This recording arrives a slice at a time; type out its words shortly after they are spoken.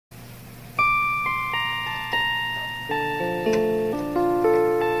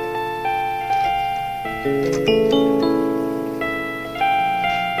Batong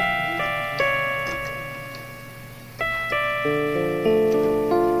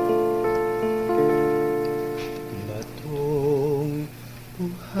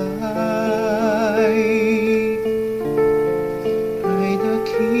buhay ay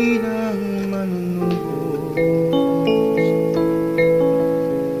dakilang manunubos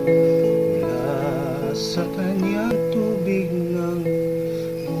mula sa kanyang tubig ng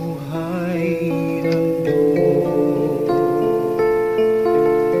buhay handog.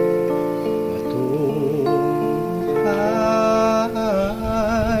 Batong buhay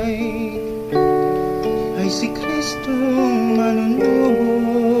ay si Kristong manunubos,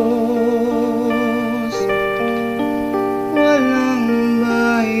 walang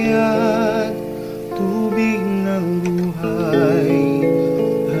bayad, tubig ng buhay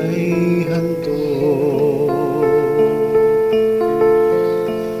ay handog.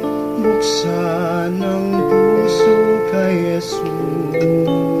 Buksan ang puso kay Jesus,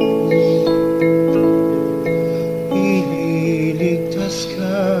 ililigtas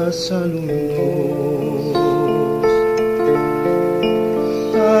ka sa lubos.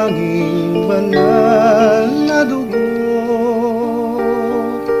 Tanging banal na dugo,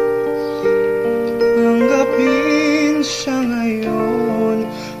 tanggapin siya ngayon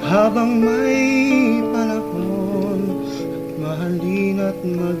habang may panahon, at mahalin at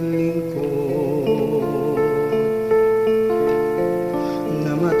maglingkod.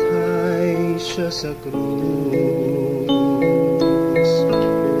 Namatay siya sa krus,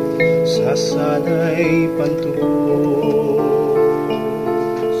 sasanay pantubos.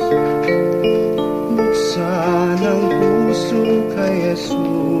 Buksan ang puso kay Jesus,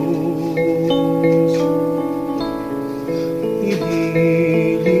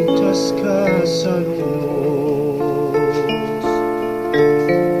 ililigtas ka sa lubos.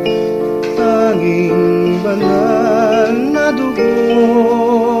 Tanging banal na dugo,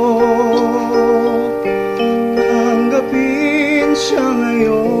 tanggapin siya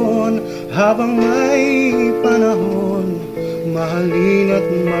ngayon habang may panahon, mahalin at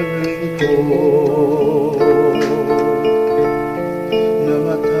maglingkod.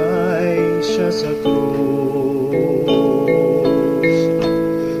 Namatay siya sa krus,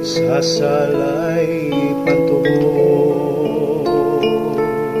 sasalay pantubos.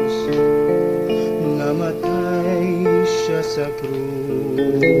 Namatay siya sa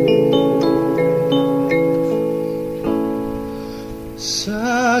krus,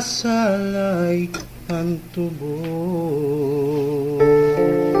 sasalay pantubos.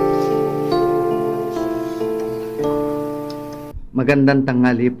 Magandang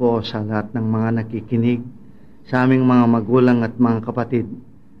tanghali po sa lahat ng mga nakikinig, sa aming mga magulang at mga kapatid.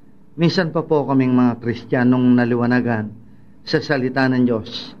 Minsan pa po kaming mga Kristiyanong naliwanagan sa salita ng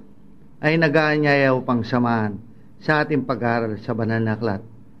Diyos ay nag-aanyaya upang samahan sa ating pag-aaral sa banal na aklat.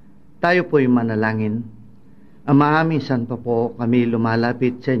 Tayo po'y manalangin. Ama, minsan pa po kami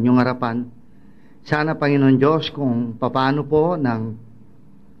lumalapit sa inyong harapan. Sana, Panginoon Diyos, kung papaano po nang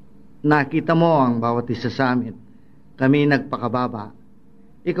nakita mo ang bawat isa sa amin, kami nagpakababa,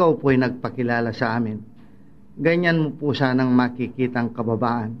 ikaw po'y nagpakilala sa amin. Ganyan mo po sanang makikitang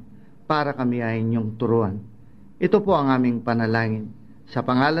kababaan para kami ay inyong turuan. Ito po ang aming panalangin. Sa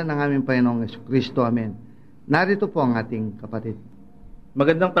pangalan ng aming Panginoong Jesucristo, Amen. Narito po ang ating kapatid.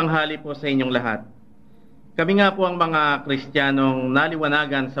 Magandang tanghali po sa inyong lahat. Kami nga po ang mga Kristiyanong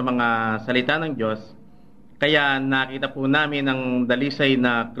naliwanagan sa mga salita ng Diyos, kaya nakita po namin ang dalisay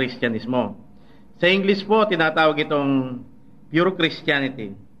na Kristyanismo. Sa English po, tinatawag itong pure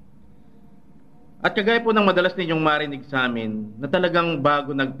Christianity. At kagaya po ng madalas ninyong marinig sa amin, na talagang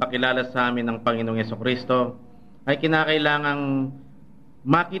bago nagpakilala sa amin ng Panginoong Jesucristo, ay kinakailangang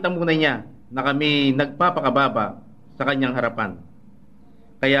makita muna niya na kami nagpapakababa sa kanyang harapan.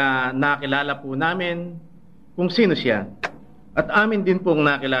 Kaya nakilala po namin kung sino siya, at amin din pong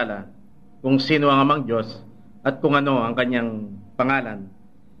nakilala kung sino ang amang Diyos at kung ano ang kanyang pangalan.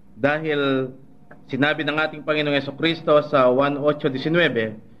 Dahil sinabi ng ating Panginoong Jesucristo sa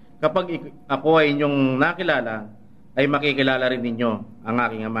 1:8-19, kapag ako ay inyong nakilala, ay makikilala rin ninyo ang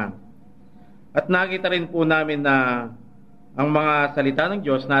aking Ama. At nakita rin po namin na ang mga salita ng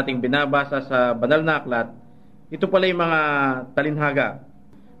Diyos na ating binabasa sa banal na aklat, ito pala yung mga talinhaga.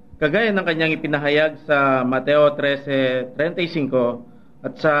 Kagaya ng kanyang ipinahayag sa Mateo 13:35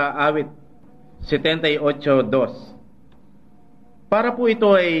 at sa awit 78:2. Para po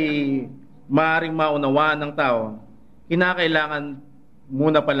ito ay maaaring maunawaan ng tao, kinakailangan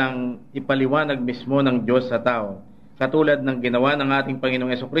muna palang ipaliwanag mismo ng Diyos sa tao, katulad ng ginawa ng ating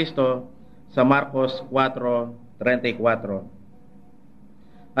Panginoong Jesucristo sa Marcos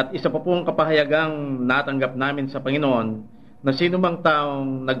 4:34. At isa pa pong kapahayagang natanggap namin sa Panginoon na sino mang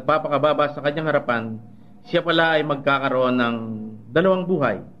taong nagpapakababa sa kanyang harapan, siya pala ay magkakaroon ng dalawang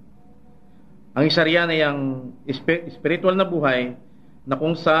buhay. Ang isa riyan ay ang spiritual na buhay na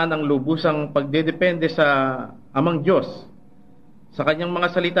kung saan ang lubusang pagdedepende sa Amang Diyos, sa kanyang mga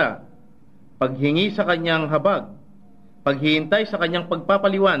salita, paghingi sa kanyang habag, paghihintay sa kanyang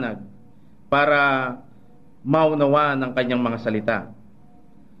pagpapaliwanag para maunawa ng kanyang mga salita.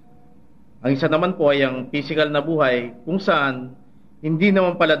 Ang isa naman po ay ang physical na buhay kung saan hindi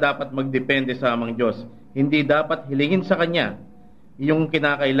naman pala dapat magdepende sa Amang Diyos. Hindi dapat hilingin sa Kanya yung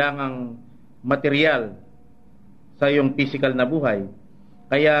kinakailangang material sa iyong physical na buhay.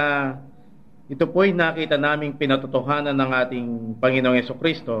 Kaya ito po ay nakita naming pinatotohanan ng ating Panginoong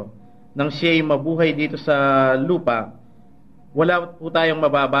Jesucristo nang siya ay mabuhay dito sa lupa. Wala po tayong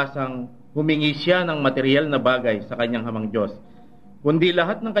mababasang humingi siya ng material na bagay sa kanyang Amang Diyos. Kundi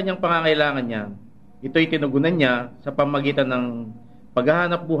lahat ng kanyang pangangailangan niya, ito'y tinugunan niya sa pamagitan ng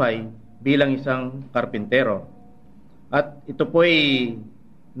paghahanap buhay bilang isang karpintero. At ito po'y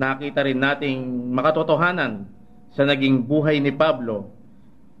nakita rin nating makatotohanan sa naging buhay ni Pablo.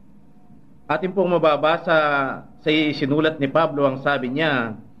 Atin pong mababasa sa sinulat ni Pablo ang sabi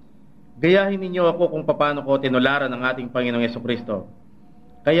niya, gayahin ninyo ako kung paano ko tinularan ng ating Panginoong Jesucristo.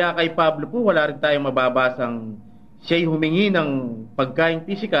 Kaya kay Pablo po wala rin tayong mababasang siya'y humingi ng pagkain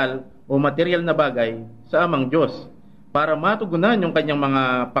pisikal o material na bagay sa Amang Diyos. Para matugunan yung kanyang mga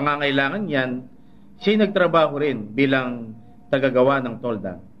pangangailangan yan, siya'y nagtrabaho rin bilang tagagawa ng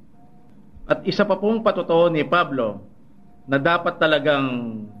tolda. At isa pa pong patotoo ni Pablo na dapat talagang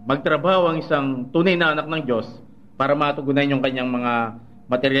magtrabaho ang isang tunay na anak ng Diyos para matugunan yung kanyang mga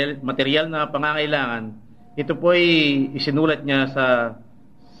material na pangangailangan. Ito po ay isinulat niya sa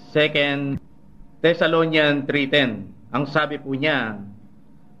 2 Thessalonians 3:10. Ang sabi po niya,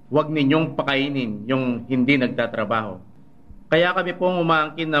 huwag ninyong pakainin yung hindi nagtatrabaho. Kaya kami pong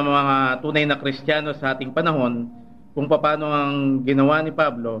umaangkin ng mga tunay na Kristiyano sa ating panahon kung paano ang ginawa ni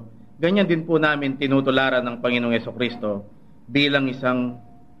Pablo, ganyan din po namin tinutularan ng Panginoong Jesucristo bilang isang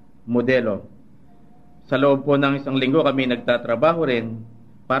modelo. Sa loob po ng isang linggo kami nagtatrabaho rin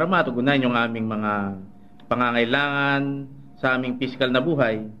para matugunan yung aming mga pangangailangan sa aming physical na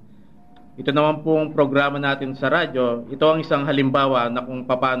buhay. Ito naman pong programa natin sa radyo, ito ang isang halimbawa na kung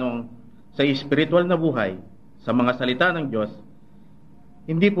paano sa spiritual na buhay, sa mga salita ng Diyos,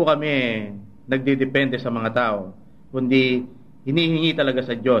 hindi po kami nagdidepende sa mga tao, kundi hinihingi talaga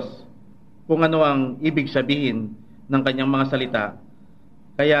sa Diyos kung ano ang ibig sabihin ng kanyang mga salita.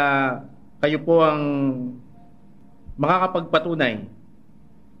 Kaya kayo po ang makakapagpatunay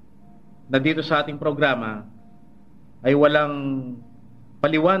na dito sa ating programa ay walang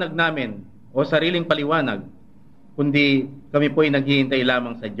paliwanag namin o sariling paliwanag, kundi kami po ay naghihintay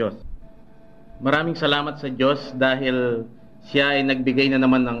lamang sa Diyos. Maraming salamat sa Diyos dahil siya ay nagbigay na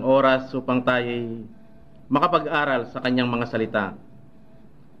naman ng oras upang tayo ay makapag-aral sa kanyang mga salita.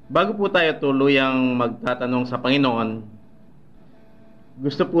 Bago po tayo tuluyang magtatanong sa Panginoon,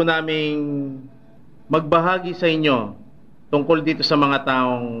 gusto po naming magbahagi sa inyo tungkol dito sa mga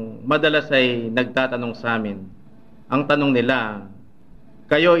taong madalas ay nagtatanong sa amin. Ang tanong nila,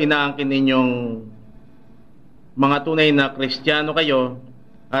 kayo inaangkin ninyong mga tunay na Kristiyano kayo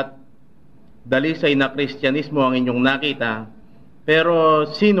at dalisay na Kristyanismo ang inyong nakita, pero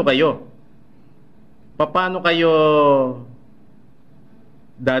sino kayo? Paano kayo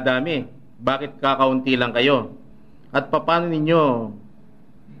dadami? Bakit kakaunti lang kayo? At paano ninyo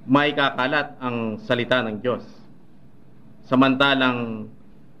maikakalat ang salita ng Diyos? Samantalang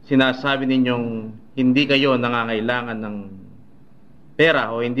sinasabi ninyong hindi kayo nangangailangan ng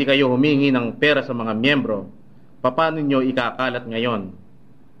pera o hindi kayo humingi ng pera sa mga miyembro, paano nyo ikakalat ngayon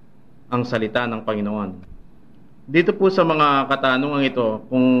ang salita ng Panginoon? Dito po sa mga katanungan ito,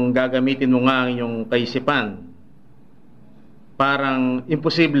 kung gagamitin mo nga ang iyong kaisipan, parang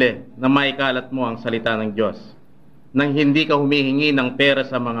imposible na maikalat mo ang salita ng Diyos nang hindi ka humihingi ng pera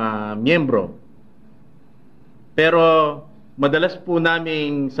sa mga miyembro. Pero madalas po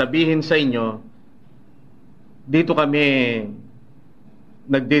naming sabihin sa inyo, dito kami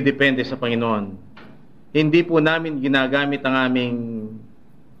nagdedepende sa Panginoon. Hindi po namin ginagamit ang aming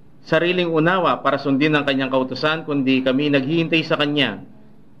sariling unawa para sundin ang kanyang kautusan, kundi kami naghihintay sa kanya.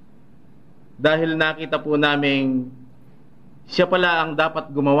 Dahil nakita po namin siya pala ang dapat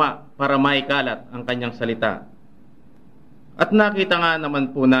gumawa para maikalat ang kanyang salita. At nakita nga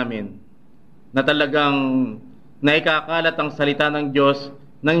naman po namin na talagang naikakalat ang salita ng Diyos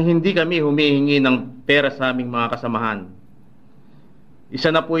nang hindi kami humihingi ng pera sa aming mga kasamahan. Isa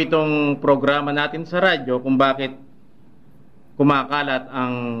na po itong programa natin sa radyo kung bakit kumakalat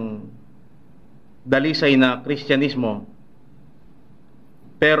ang dalisay na Kristyanismo.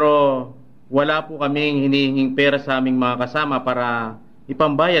 Pero wala po kaming hinihinging pera sa aming mga kasama para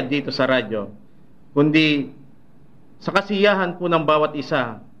ipambayad dito sa radyo, kundi sa kasiyahan po ng bawat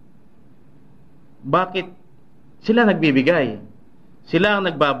isa. Bakit sila nagbibigay? Sila ang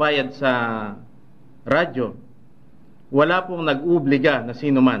nagbabayad sa radyo. Wala pong nag-uobliga na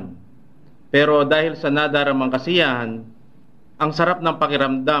sino man. Pero dahil sa nadaramang kasiyahan, ang sarap ng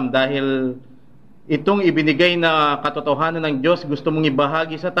pakiramdam dahil itong ibinigay na katotohanan ng Diyos gusto mong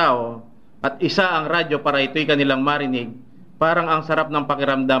ibahagi sa tao at isa ang radyo para ito'y kanilang marinig. Parang ang sarap ng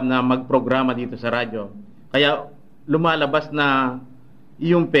pakiramdam na magprograma dito sa radyo. Kaya lumalabas na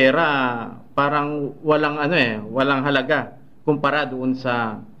yung pera parang walang halaga kumpara doon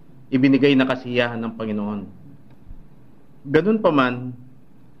sa ibinigay na kasiyahan ng Panginoon. Ganun pa man,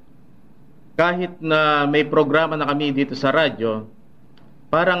 kahit na may programa na kami dito sa radyo,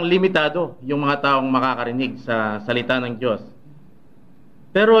 parang limitado yung mga taong makakarinig sa salita ng Diyos.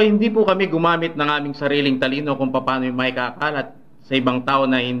 Pero hindi po kami gumamit ng aming sariling talino kung paano yung maikakalat sa ibang tao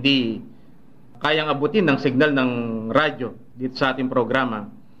na hindi kayang abutin ng signal ng radyo dito sa ating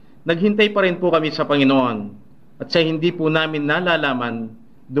programa. Naghintay pa rin po kami sa Panginoon at sa hindi po namin nalalaman,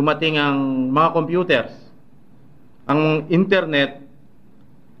 dumating ang mga computers. Ang internet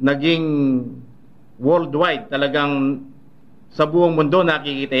naging worldwide, talagang sa buong mundo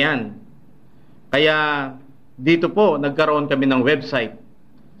nakikita yan. Kaya dito po nagkaroon kami ng website.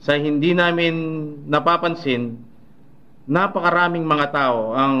 Sa hindi namin napapansin, napakaraming mga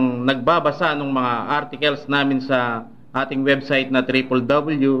tao ang nagbabasa ng mga articles namin sa ating website na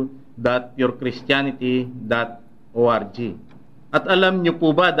www.purechristianity.org. At alam nyo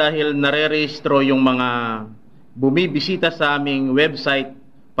po ba, dahil nare-rehistro yung mga bumibisita sa aming website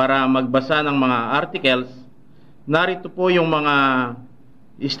para magbasa ng mga articles, narito po yung mga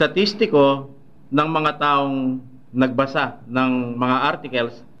istatistiko ng mga taong nagbasa ng mga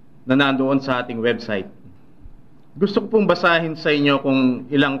articles na nandoon sa ating website. Gusto ko pong basahin sa inyo kung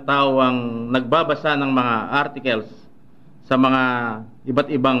ilang tao ang nagbabasa ng mga articles sa mga iba't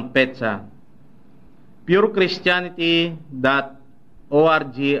ibang petsa.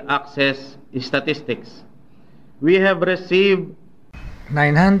 PureChristianity.org Access Statistics. We have received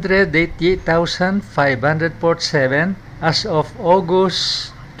 988,547 as of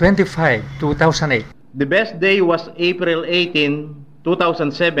August 25, 2008. The best day was April 18,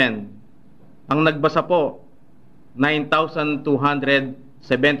 2007. Ang nagbasa po,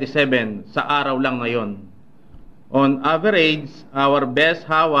 9,277 sa araw lang na yon. On average, our best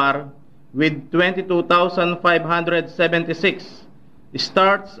hour with 22,576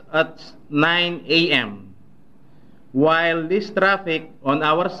 starts at 9 a.m. while this traffic on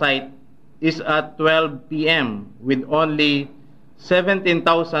our site is at 12 p.m. with only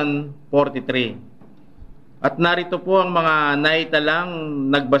 17,043. At narito po ang mga naitalang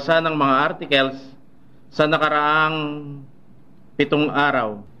nagbasa ng mga articles sa nakaraang 7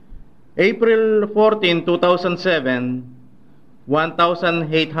 araw. April 14, 2007,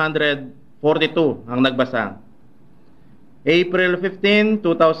 1,842 ang nagbasa. April 15,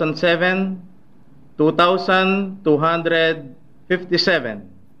 2007,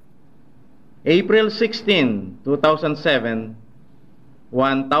 2,257. April 16, 2007,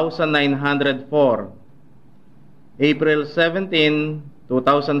 1,904. April 17,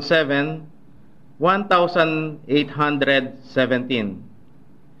 2007, 1,817.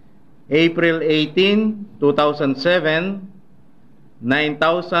 April 18, 2007,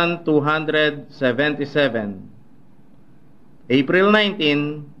 9,277. April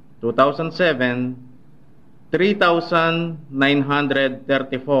 19, 2007,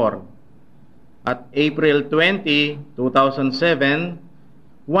 3,934. At April 20, 2007,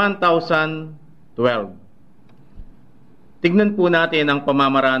 1,012. Tignan po natin ang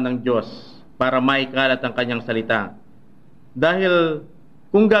pamamaraan ng Diyos para maikalat ang kanyang salita. Dahil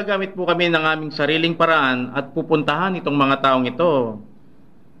kung gagamit po kami ng aming sariling paraan at pupuntahan itong mga taong ito,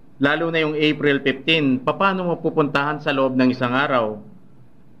 lalo na yung April 15, paano mo pupuntahan sa loob ng isang araw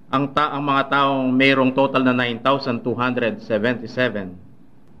ang mga taong mayroong total na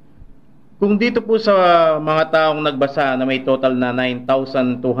 9,277? Kung dito po sa mga taong nagbasa na may total na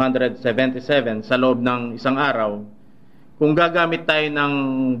 9,277 sa loob ng isang araw, kung gagamit tayo ng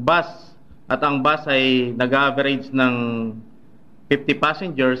bus at ang bus ay nag-average ng 50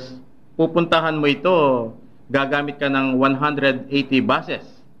 passengers, pupuntahan mo ito, gagamit ka ng 180 buses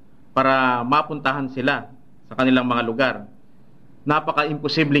para mapuntahan sila sa kanilang mga lugar.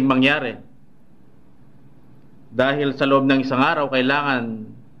 Napaka-imposibleng mangyari. Dahil sa loob ng isang araw, kailangan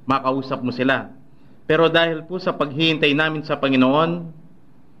makausap mo sila. Pero dahil po sa paghihintay namin sa Panginoon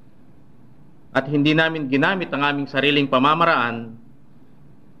at hindi namin ginamit ang aming sariling pamamaraan,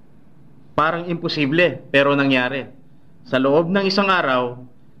 parang imposible, pero nangyari. Sa loob ng isang araw,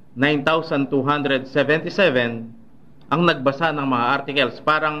 9,277 ang nagbasa ng mga articles.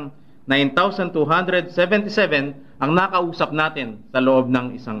 Parang 9,277 ang nakausap natin sa loob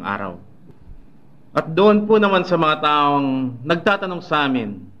ng isang araw. At doon po naman sa mga taong nagtatanong sa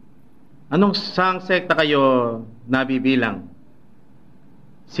amin, anong saang sekta kayo nabibilang?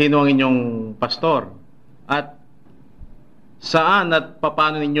 Sino ang inyong pastor? At saan at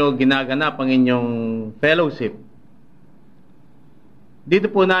paano ninyo ginaganap ang inyong fellowship?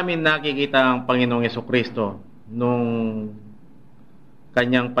 Dito po namin nakikita ang Panginoong Jesucristo nung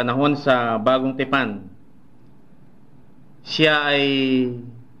kanyang panahon sa Bagong Tipan. Siya ay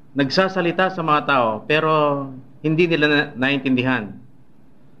nagsasalita sa mga tao pero hindi nila naintindihan.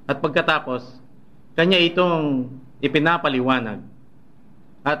 At pagkatapos, kanya itong ipinapaliwanag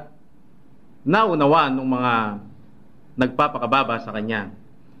at naunawaan ng mga nagpapakababa sa kanya.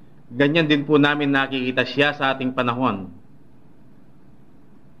 Ganyan din po namin nakikita siya sa ating panahon.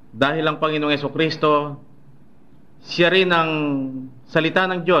 Dahil ang Panginoong Jesucristo, siya rin ang salita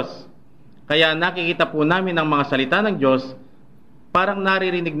ng Diyos. Kaya nakikita po namin ang mga salita ng Diyos, parang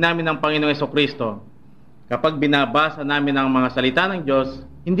naririnig namin ang Panginoong Jesucristo. Kapag binabasa namin ang mga salita ng Diyos,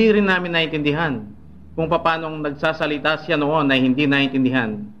 hindi rin namin naintindihan kung paano nagsasalita siya noon ay hindi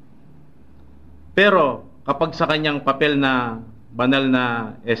naintindihan. Pero kapag sa kanyang papel na banal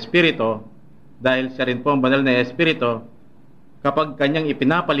na espiritu, dahil siya rin po ang banal na espiritu, kapag kanyang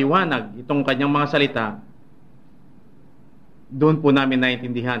ipinapaliwanag itong kanyang mga salita, doon po namin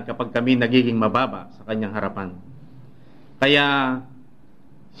naintindihan kapag kami nagiging mababa sa kanyang harapan. Kaya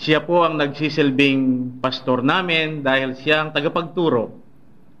siya po ang nagsisilbing pastor namin dahil siya ang tagapagturo.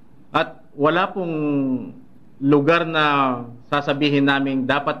 At wala pong lugar na sasabihin namin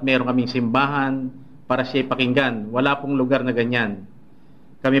dapat meron kaming simbahan para siya ipakinggan. Wala pong lugar na ganyan.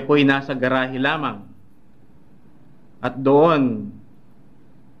 Kami po ay nasa garahe lamang. At doon,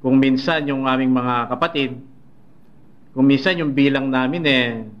 kung minsan yung aming mga kapatid, kung minsan yung bilang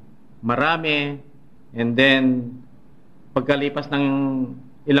namin marami, and then pagkalipas ng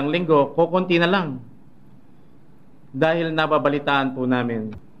ilang linggo, kukunti na lang. Dahil nababalitaan po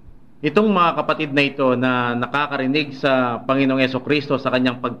namin. Itong mga kapatid na ito na nakakarinig sa Panginoong Jesucristo sa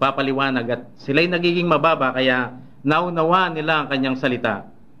kanyang pagpapaliwanag at sila'y nagiging mababa kaya naunawaan nila ang kanyang salita.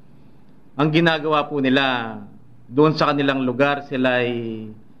 Ang ginagawa po nila, doon sa kanilang lugar sila'y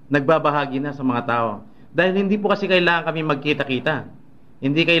nagbabahagi na sa mga tao. Dahil hindi po kasi kailangan kami magkita-kita.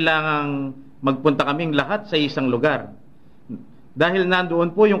 Hindi kailangan magpunta kaming lahat sa isang lugar. Dahil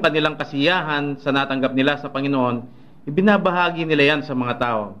nandoon po yung kanilang kasiyahan sa natanggap nila sa Panginoon, ibinabahagi nila yan sa mga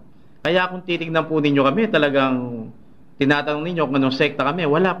tao. Kaya kung titignan po ninyo kami, talagang tinatanong ninyo kung anong sekta kami,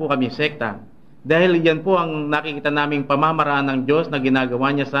 wala po kami sekta. Dahil yan po ang nakikita naming pamamaraan ng Diyos na ginagawa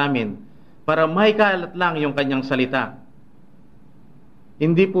niya sa amin para maikalat lang yung kanyang salita.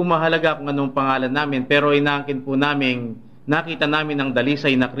 Hindi po mahalaga kung anong pangalan namin, pero inaangkin po namin, nakita namin ang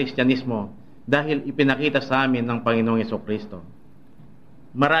dalisay na Kristyanismo dahil ipinakita sa amin ng Panginoong Jesucristo.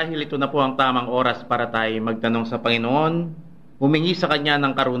 Marahil ito na po ang tamang oras para tayo magtanong sa Panginoon, humingi sa Kanya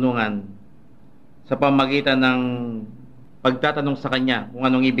ng karunungan sa pamagitan ng pagtatanong sa Kanya kung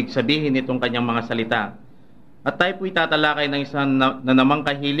anong ibig sabihin nitong Kanyang mga salita. At tayo po itatalakay ng isang na namang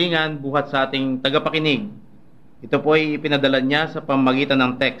kahilingan buhat sa ating tagapakinig. Ito po ay ipinadala niya sa pamagitan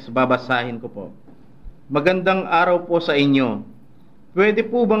ng text. Babasahin ko po. Magandang araw po sa inyo. Pwede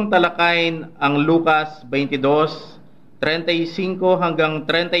po bang talakayin ang Lucas 22:35 hanggang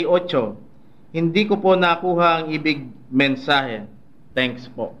 38? Hindi ko po nakuha ang ibig mensahe.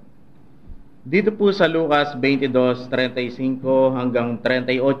 Thanks po. Dito po sa Lucas 22:35 hanggang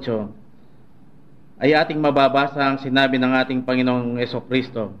 38 ay ating mababasa ang sinabi ng ating Panginoong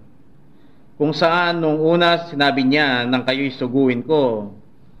Jesucristo. Kung saan nung una sinabi niya nang kayo'y suguin ko,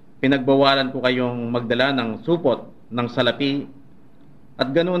 pinagbawalan ko kayong magdala ng supot ng salapi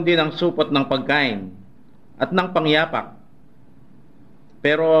at ganoon din ang supot ng pagkain at ng pangyapak.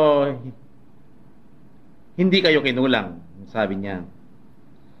 Pero hindi kayo kinulang, sabi niya.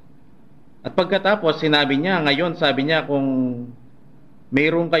 At pagkatapos sinabi niya, ngayon sabi niya, kung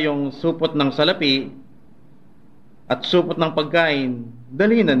mayroon kayong supot ng salapi at supot ng pagkain,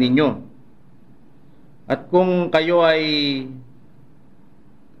 dali na ninyo. At kung kayo ay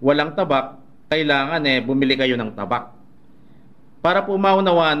walang tabak, kailangan bumili kayo ng tabak. Para po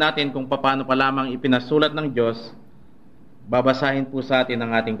maunawaan natin kung paano pa lamang ipinasulat ng Diyos, babasahin po sa atin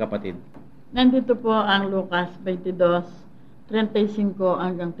ng ating kapatid. Nandito po ang Lucas 22:35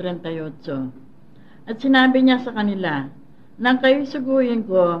 hanggang 38. At sinabi niya sa kanila, nang kayo'y suguhin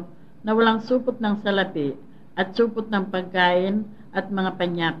ko na walang supot ng salapi at supot ng pagkain at mga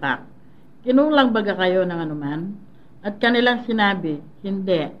panyapak, kinulang baga kayo ng anuman? At kanilang sinabi,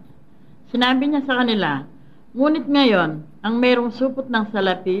 hindi. Sinabi niya sa kanila, ngunit ngayon, ang mayroong supot ng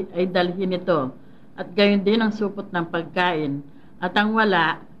salapi ay dalhin ito, at gayon din ang supot ng pagkain, at ang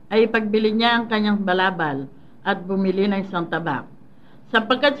wala ay ipagbili niya ang kanyang balabal at bumili ng isang tabak.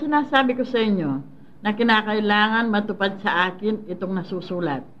 Sapagkat sinasabi ko sa inyo na kinakailangan matupad sa akin itong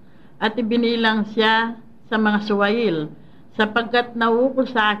nasusulat. At ibinilang siya sa mga suwail, sapagkat nauukol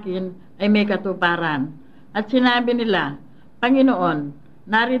sa akin ay may katuparan. At sinabi nila, Panginoon,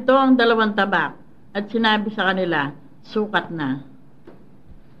 narito ang 2 tabak. At sinabi sa kanila, sukat na.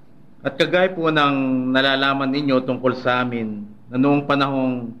 At kagaya po ng nalalaman ninyo tungkol sa amin, na noong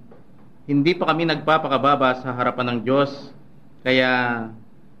panahong hindi pa kami nagpapakababa sa harapan ng Diyos, kaya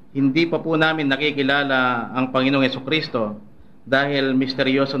hindi pa po namin nakikilala ang Panginoong Jesucristo dahil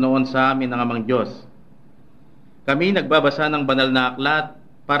misteryoso noon sa amin ang Amang Diyos. Kami nagbabasa ng banal na aklat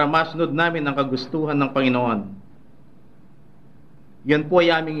para masunod namin ang kagustuhan ng Panginoon. Yan po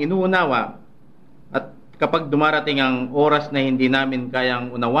ay aming inuunawa, at kapag dumarating ang oras na hindi namin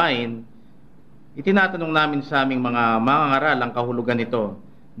kayang unawain, itinatanong namin sa aming mga mangangaral ang kahulugan nito.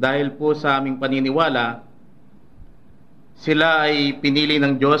 Dahil po sa aming paniniwala, sila ay pinili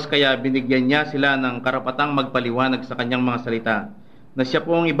ng Diyos, kaya binigyan niya sila ng karapatang magpaliwanag sa kanyang mga salita, na siya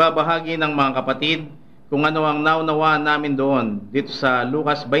pong ibabahagi ng mga kapatid kung ano ang naunawaan namin doon dito sa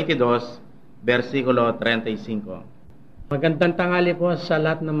Lucas 22, versikulo 35. Magandang tanghali po sa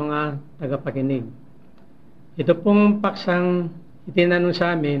lahat ng mga tagapakinig. Ito pong paksang itinanong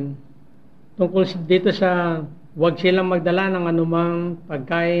sa amin tungkol dito sa huwag silang magdala ng anumang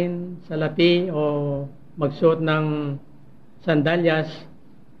pagkain, salapi o magsuot ng sandalyas.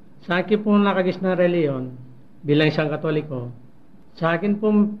 Sa akin pong nakagis na reliyon bilang isang Katoliko, sa akin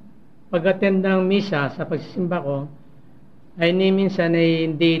pong pag-attend ng misa sa pagsisimba ko ay ni minsan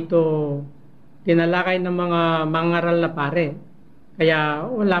ay hindi ito tinalakay ng mga mangaral na pare. Kaya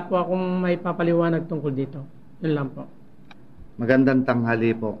wala po akong may papaliwanag tungkol dito. Yun lang po. Magandang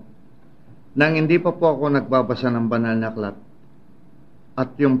tanghali po. Nang hindi pa po ako nagbabasa ng banal na aklat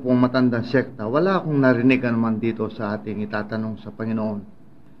at yung pong matandang sekta, wala akong narinig naman dito sa ating itatanong sa Panginoon.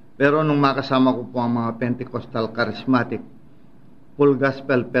 Pero nung makasama ko po ang mga Pentecostal Charismatic Full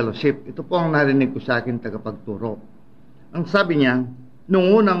Gospel Fellowship, ito po ang narinig ko sa akin tagapagturo. Ang sabi niya,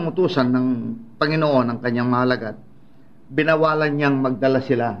 nung unang utusan ng Panginoon ang kanyang mga alagad, binawalan niyang magdala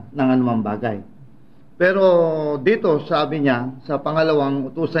sila ng anumang bagay. Pero dito sabi niya, sa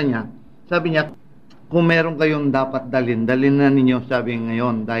pangalawang utusan niya, sabi niya, kung meron kayong dapat dalhin na ninyo, sabi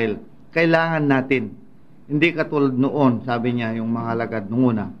ngayon, dahil kailangan natin. Hindi katulad noon, sabi niya, yung mga alagad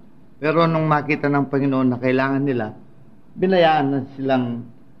nung una. Pero nung makita ng Panginoon na kailangan nila, binayaan na silang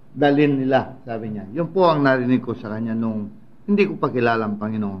dalhin nila, sabi niya. Yun po ang narinig ko sa kanya nung hindi ko pa kilala ang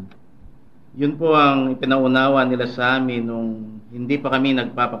Panginoon. Yun po ang ipinaunawa nila sa amin nung hindi pa kami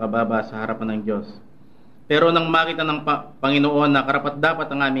nagpapakababa sa harapan ng Diyos. Pero nang makita ng Panginoon na karapat-dapat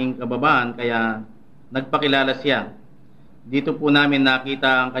ang aming kababaan, kaya nagpakilala siya. Dito po namin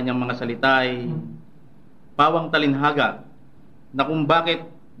nakita ang kanyang mga salita ay pawang talinhaga, na kung bakit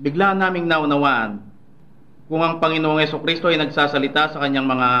bigla naming naunawaan kung ang Panginoong Jesucristo ay nagsasalita sa kanyang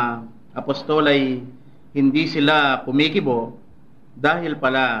mga apostol ay hindi sila kumikibo, dahil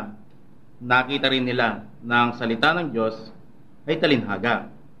pala nakita rin nila na ang salita ng Diyos ay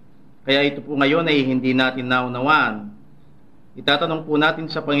talinhaga. Kaya ito po ngayon ay hindi natin naunawaan. Itatanong po natin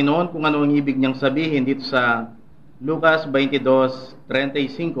sa Panginoon kung ano ang ibig niyang sabihin dito sa Lucas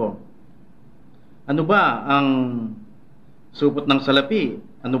 22:35. Ano ba ang supot ng salapi?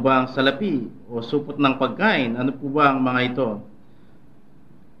 Ano ba ang salapi o supot ng pagkain? Ano po ba ang mga ito?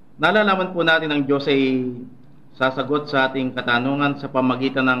 Nalalaman po natin ang Diyos ay sasagot sa ating katanungan sa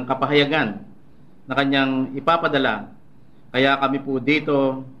pamagitan ng kapahayagan na kanyang ipapadala. Kaya kami po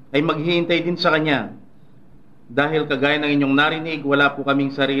dito ay maghihintay din sa kanya. Dahil kagaya ng inyong narinig, wala po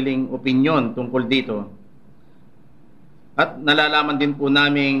kaming sariling opinyon tungkol dito. At nalalaman din po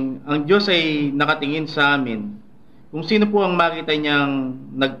namin, ang Diyos ay nakatingin sa amin. Kung sino po ang makita niyang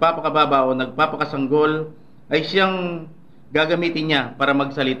nagpapakababa o nagpapakasanggol, ay siyang gagamitin niya para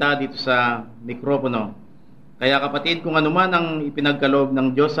magsalita dito sa mikropono. Kaya kapatid, kung ano man ang ipinagkaloob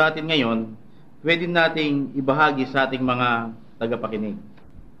ng Diyos sa atin ngayon, pwede nating ibahagi sa ating mga tagapakinig.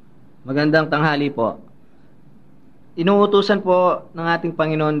 Magandang tanghali po. Inuutusan po ng ating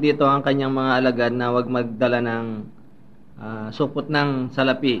Panginoon dito ang kanyang mga alagad na huwag magdala ng supot ng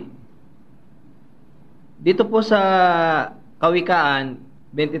salapi. Dito po sa Kawikaan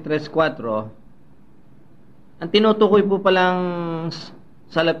 23:4, Ang tinutukoy po palang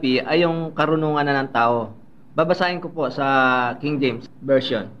salapi ay yung karunungan na ng tao. Babasahin ko po sa King James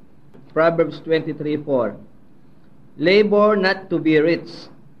Version. Proverbs 23:4. Labor not to be rich,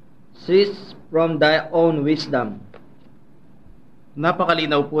 cease from thy own wisdom.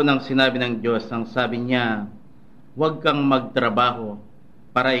 Napakalinaw po ng sinabi ng Diyos. Ang sabi niya, huwag kang magtrabaho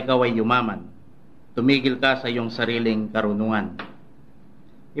para ikaw ay yumaman. Tumigil ka sa iyong sariling karunungan.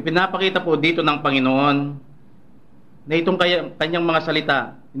 Ipinapakita po dito ng Panginoon na itong kanyang mga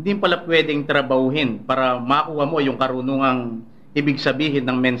salita, hindi pala pwedeng trabahuhin para makuha mo yung karunungang ibig sabihin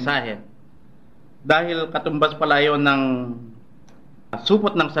ng mensahe. Dahil katumbas pala yun ng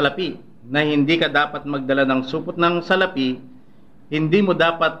supot ng salapi, na hindi ka dapat magdala ng supot ng salapi, hindi mo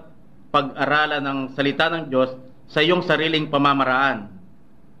dapat pag-aralan ng salita ng Diyos sa iyong sariling pamamaraan.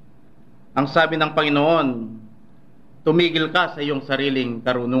 Ang sabi ng Panginoon, tumigil ka sa iyong sariling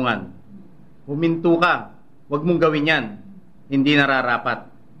karunungan. Huminto ka, huwag mong gawin yan, hindi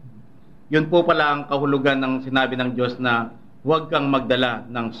nararapat. Yun po pala ang kahulugan ng sinabi ng Diyos na huwag kang magdala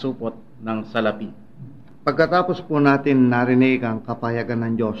ng supot ng salapi. Pagkatapos po natin narinig ang kapayagan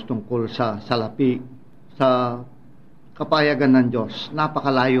ng Diyos tungkol sa salapi, sa kapayagan ng Diyos,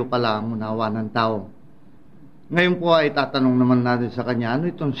 napakalayo pala ang unawa ng tao. Ngayon po ay tatanong naman natin sa Kanya,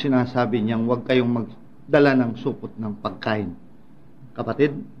 ano itong sinasabi niyang huwag kayong magdala ng supot ng pagkain?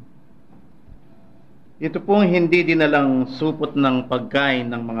 Kapatid? Ito pong hindi dinalang supot ng pagkain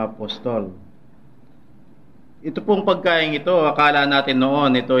ng mga apostol. Ito pong pagkain ito, akala natin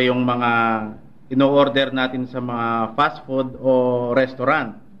noon, ito yung mga ino-order natin sa mga fast food o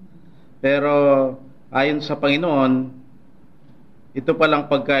restaurant. Pero ayon sa Panginoon, ito palang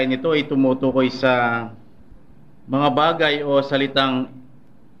pagkain ito ay tumutukoy sa mga bagay o salitang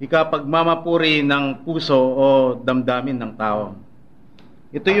ikapagmamapuri ng puso o damdamin ng tao.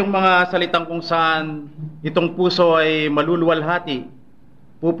 Ito yung mga salitang kung saan itong puso ay maluluwalhati,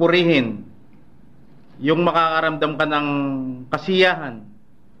 pupurihin, yung makakaramdam ka ng kasiyahan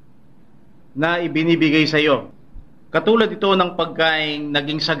na ibinibigay sa iyo. Katulad ito ng pagkain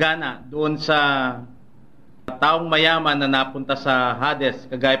naging sagana doon sa taong mayaman na napunta sa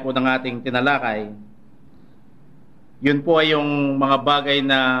Hades, kagaya po ng ating tinalakay. Yun po ay yung mga bagay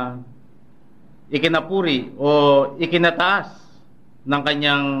na ikinapuri o ikinataas ng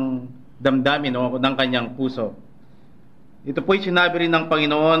kanyang damdamin o ng kanyang puso. Ito po ay sinabi rin ng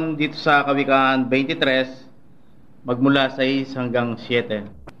Panginoon dito sa Kawikaan 23, magmula 6 hanggang 7.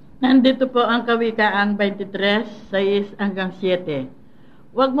 Nandito po ang Kawikaan 23, 6 hanggang 7.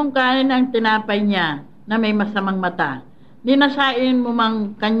 Huwag mong kain ang tinapay niya na may masamang mata. Dinasain mo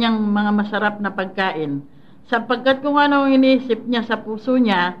mang kanyang mga masarap na pagkain, sapagkat kung ano ang iniisip niya sa puso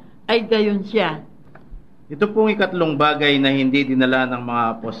niya, ay gayon siya. Ito pong ikatlong bagay na hindi dinala ng mga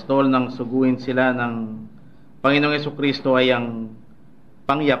apostol nang suguin sila ng Panginoong Jesucristo ay ang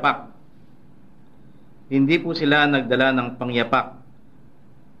pangyapak. Hindi po sila nagdala ng pangyapak.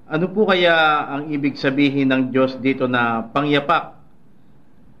 Ano po kaya ang ibig sabihin ng Diyos dito na pangyapak?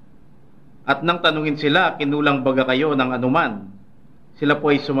 At nang tanungin sila, kinulang baga kayo ng anuman? Sila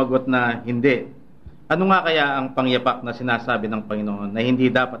po ay sumagot na hindi. Ano nga kaya ang pangyapak na sinasabi ng Panginoon na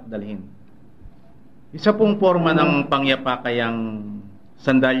hindi dapat dalhin? Isa pong forma ng pangyapak ay ang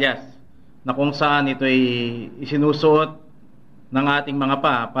sandalyas, na kung saan ito ay isinusuot ng ating mga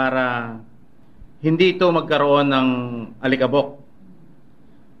pa para hindi ito magkaroon ng alikabok.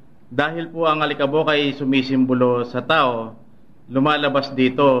 Dahil po ang alikabok ay sumisimbolo sa tao, lumalabas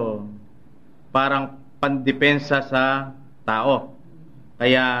dito parang pandepensa sa tao.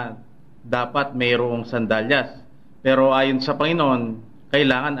 Kaya dapat mayroong sandalyas. Pero ayon sa Panginoon,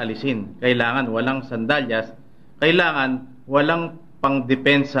 kailangan alisin. Kailangan walang sandalyas. Kailangan walang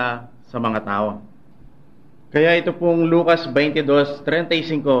pangdepensa sa mga tao. Kaya ito pong Lucas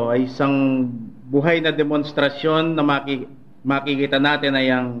 22:35 ay isang buhay na demonstrasyon na makikita natin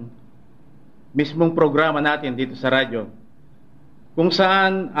ay ang mismong programa natin dito sa radyo, kung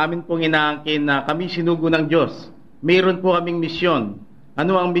saan amin pong inaangkin na kami sinugo ng Diyos. Mayroon po kaming misyon.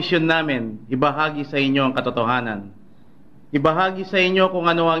 Ano ang misyon namin? Ibahagi sa inyo ang katotohanan. Ibahagi sa inyo kung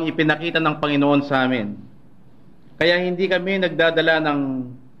ano ang ipinakita ng Panginoon sa amin. Kaya hindi kami nagdadala ng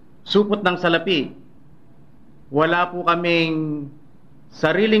supot ng salapi. Wala po kaming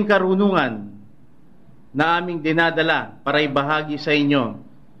sariling karunungan na aming dinadala para ibahagi sa inyo.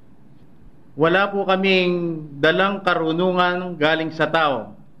 Wala po kaming dalang karunungan galing sa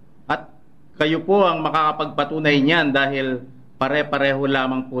tao. At kayo po ang makakapagpatunay niyan dahil pare-pareho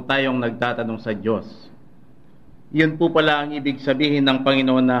lamang po tayong nagtatanong sa Diyos. Yun po pala ang ibig sabihin ng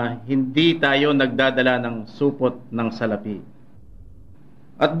Panginoon na hindi tayo nagdadala ng supot ng salapi.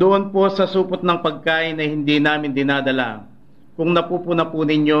 At doon po sa supot ng pagkain na hindi namin dinadala, kung napupuna po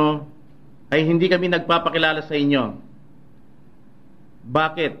ninyo, ay hindi kami nagpapakilala sa inyo.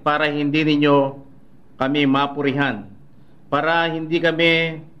 Bakit? Para hindi ninyo kami mapurihan. Para hindi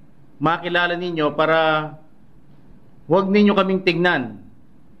kami makilala ninyo, para huwag ninyo kaming tignan.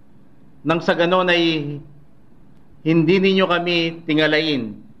 Nang sa ganon ay hindi ninyo kami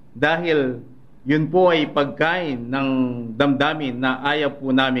tingalain. Dahil yun po ay pagkain ng damdamin na ayaw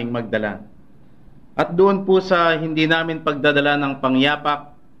po naming magdala. At doon po sa hindi namin pagdadala ng pangyapak,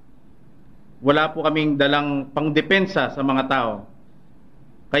 wala po kaming dalang pangdepensa sa mga tao.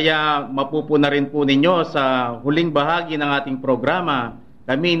 Kaya mapupuna rin po ninyo sa huling bahagi ng ating programa,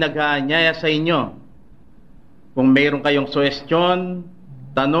 kami nag-aanyaya sa inyo. Kung mayroon kayong suwestyon,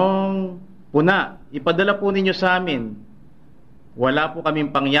 tanong, puna, ipadala po ninyo sa amin. Wala po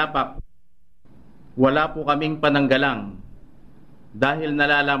kaming pangyapak. Wala po kaming pananggalang. Dahil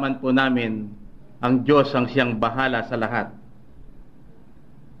nalalaman po namin ang Diyos ang siyang bahala sa lahat.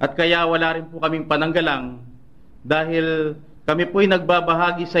 At kaya wala rin po kaming pananggalang dahil kami po'y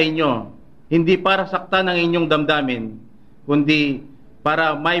nagbabahagi sa inyo, hindi para saktan ang inyong damdamin, kundi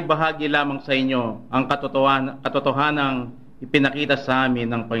para may bahagi lamang sa inyo ang katotohanang ipinakita sa amin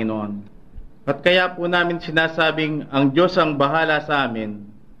ng Panginoon. At kaya po namin sinasabing ang Diyos ang bahala sa amin,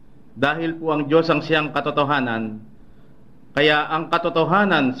 dahil po ang Diyos ang siyang katotohanan, kaya ang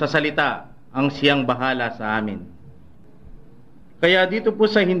katotohanan sa salita ang siyang bahala sa amin. Kaya dito po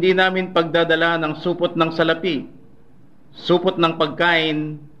sa hindi namin pagdadala ng supot ng salapi, supot ng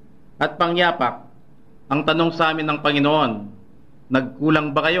pagkain at pangyapak, ang tanong sa amin ng Panginoon,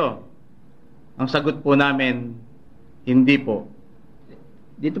 nagkulang ba kayo? Ang sagot po namin, hindi po.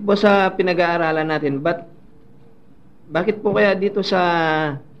 Dito po sa pinag-aaralan natin, bakit po kaya dito sa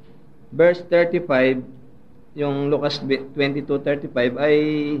verse 35, yung Lucas 22:35, ay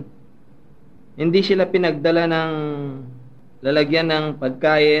hindi sila pinagdala ng lalagyan ng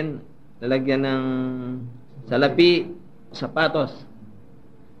pagkain, lalagyan ng salapi, sapatos?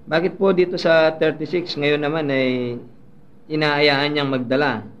 Bakit po dito sa 36 ngayon naman ay inaayaan niyang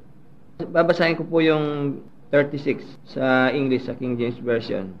magdala? Babasahin ko po yung 36 sa English, sa King James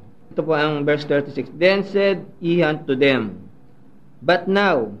Version. Ito po ang verse 36. Then said he unto them, But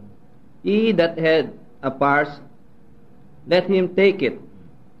now, he that had a purse, let him take it,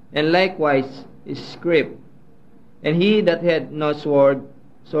 and likewise his scrip. And he that had no sword,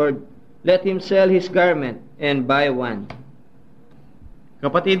 let him sell his garment, and buy one.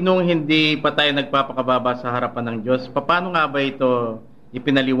 Kapatid, nung hindi pa tayo nagpapakababa sa harapan ng Diyos, paano nga ba ito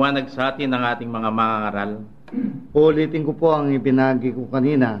ipinaliwanag sa atin ng ating mga mangangaral? Ulitin ko po ang ibinagi ko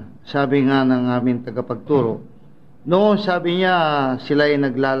kanina. Sabi nga ng aming tagapagturo, noon sabi niya sila ay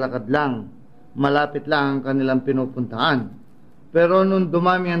naglalakad lang, malapit lang ang kanilang pinupuntahan. Pero nung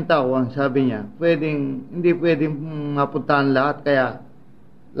dumami ang tao, ang sabi niya, hindi pwedeng mapuntahan lahat, kaya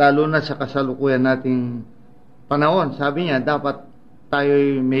lalo na sa kasalukuyan nating panahon, sabi niya, dapat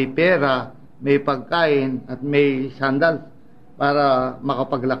tayo'y may pera, may pagkain, at may sandals para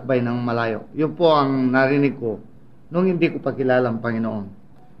makapaglakbay ng malayo. Yun po ang narinig ko nung hindi ko pa kilala ang Panginoon.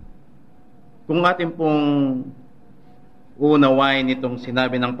 Kung atin pong unawain itong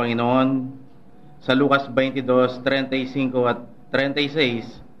sinabi ng Panginoon sa Lucas 22:35 at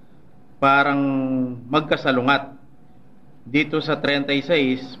 36, parang magkasalungat. Dito sa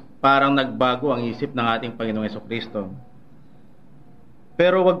 36, parang nagbago ang isip ng ating Panginoong Hesukristo.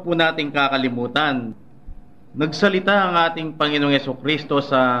 Pero wag po nating kakalimutan, nagsalita ang ating Panginoong Hesukristo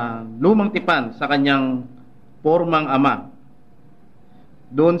sa lumang tipan sa kanyang pormang ama.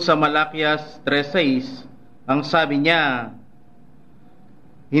 Doon sa Malakias 3:6, ang sabi niya,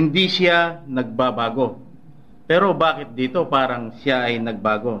 hindi siya nagbabago. Pero bakit dito parang siya ay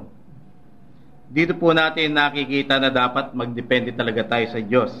nagbago? Dito po natin nakikita na dapat magdepende talaga tayo sa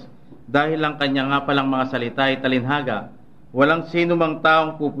Diyos. Dahil ang kanya nga palang mga salita ay talinhaga, walang sino mang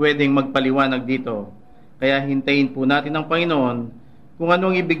taong po pwedeng magpaliwanag dito. Kaya hintayin po natin ang Panginoon kung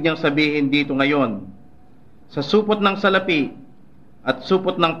anong ibig niyang sabihin dito ngayon. Sa supot ng salapi at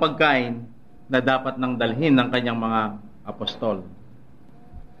supot ng pagkain na dapat nang dalhin ng kanyang mga apostol.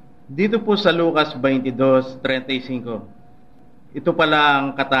 Dito po sa Lucas 22:35, ito pala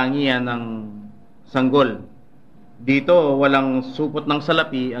ang katangian ng sanggol. Dito walang supot ng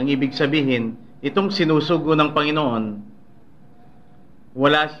salapi, ang ibig sabihin, itong sinusugo ng Panginoon,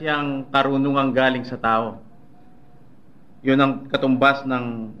 wala siyang karunungang galing sa tao. Yun ang katumbas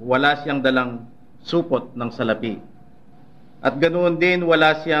ng wala siyang dalang supot ng salapi. At ganoon din,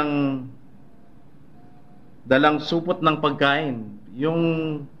 wala siyang dalang supot ng pagkain. Yung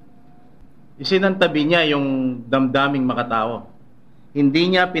isinantabi niya yung damdaming makatao. hindi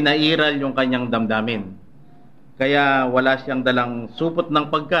niya pinairal yung kanyang damdamin. Kaya wala siyang dalang supot ng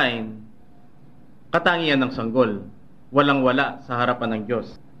pagkain, katangian ng sanggol. Walang-wala sa harapan ng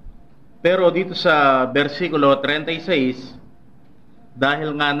Diyos. Pero dito sa versikulo 36,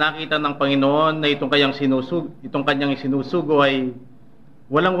 dahil nga nakita ng Panginoon na itong kanyang sinusugo ay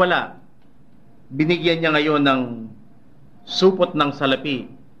walang-wala, binigyan niya ngayon ng supot ng salapi.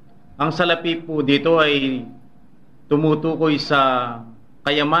 Ang salapi po dito ay tumutukoy sa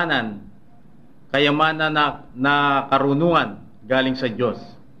kayamanan na karunungan galing sa Diyos.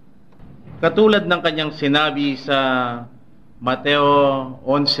 Katulad ng kanyang sinabi sa Mateo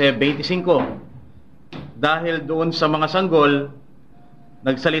 11:25, dahil doon sa mga sanggol,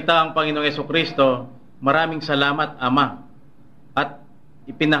 nagsalita ang Panginoong Jesucristo, maraming salamat, Ama, at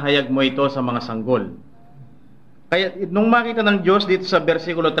ipinahayag mo ito sa mga sanggol. Kaya nung makita ng Diyos dito sa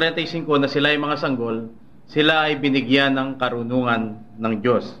versikulo 35 na sila ay mga sanggol, sila ay binigyan ng karunungan ng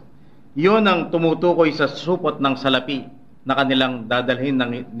Diyos. Iyon ang tumutukoy sa supot ng salapi na kanilang dadalhin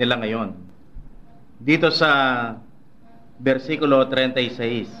nila ngayon. Dito sa versikulo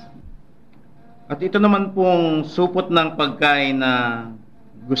 36. At ito naman pong supot ng pagkain na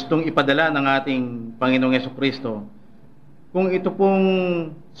gustong ipadala ng ating Panginoong Jesucristo. Kung ito pong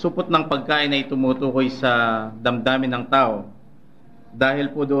supot ng pagkain ay tumutukoy sa damdamin ng tao,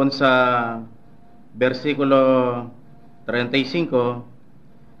 dahil po doon sa versikulo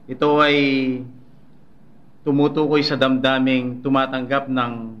 35, ito ay tumutukoy sa damdaming tumatanggap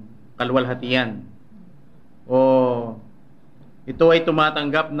ng kaluwalhatian, o ito ay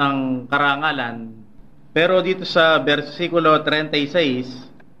tumatanggap ng karangalan. Pero dito sa versikulo 36,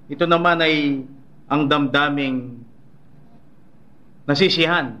 ito naman ay ang damdaming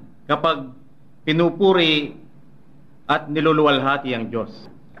nasisihan kapag pinupuri at niluluwalhati ang Diyos.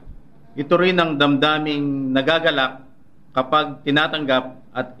 Ito rin ang damdaming nagagalak kapag tinatanggap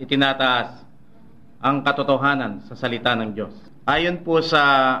at itinataas ang katotohanan sa salita ng Diyos. Ayon po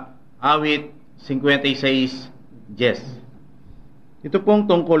sa awit 56:10. Ito pong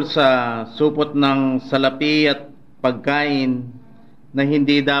tungkol sa supot ng salapi at pagkain na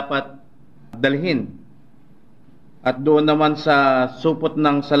hindi dapat dalhin. At doon naman sa supot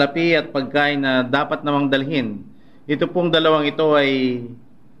ng salapi at pagkain na dapat namang dalhin. Ito pong dalawang ito ay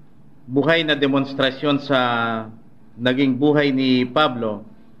buhay na demonstrasyon sa naging buhay ni Pablo,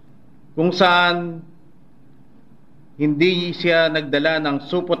 kung saan hindi siya nagdala ng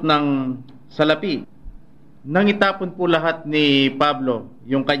supot ng salapi. Nang itapon po lahat ni Pablo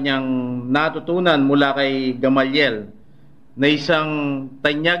yung kanyang natutunan mula kay Gamaliel, na isang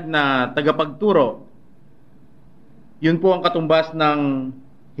tanyag na tagapagturo. Yun po ang katumbas ng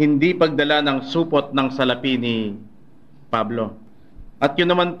hindi pagdala ng supot ng salapi ni Pablo. At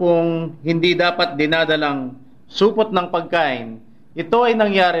yun naman pong hindi dapat dinadalang supot ng pagkain, ito ay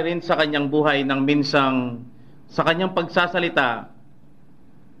nangyari rin sa kanyang buhay nang minsang sa kanyang pagsasalita,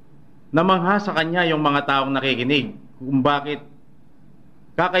 namangha sa kanya yung mga taong nakikinig kung bakit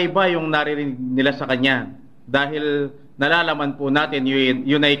kakaiba yung naririnig nila sa kanya, dahil nalalaman po natin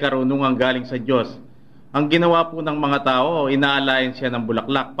yun ay karunungan galing sa Diyos. Ang ginawa po ng mga tao, inaalayan siya ng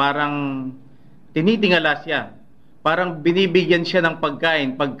bulaklak, parang tinitingala siya, parang binibigyan siya ng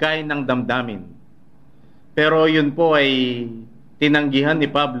pagkain ng damdamin. Pero yun po ay tinanggihan ni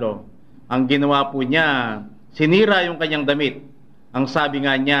Pablo. Ang ginawa po niya, sinira yung kanyang damit. Ang sabi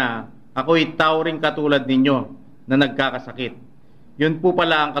nga niya, ako'y tao ring katulad ninyo na nagkakasakit. Yun po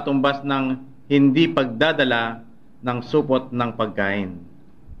pala ang katumbas ng hindi pagdadala ng supot ng pagkain.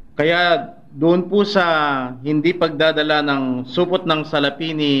 Kaya doon po sa hindi pagdadala ng supot ng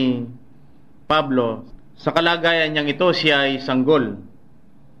salapi ni Pablo, sa kalagayan niyang ito, siya ay sanggol.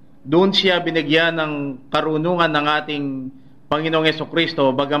 Doon siya binigyan ng karunungan ng ating Panginoong Jesucristo,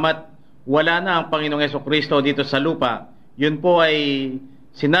 bagamat wala na ang Panginoong Jesucristo dito sa lupa. Yun po ay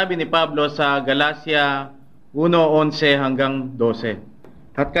sinabi ni Pablo sa Galacia 1:11 hanggang 12.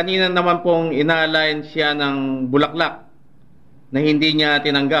 At kanina naman pong inaalayan siya ng bulaklak na hindi niya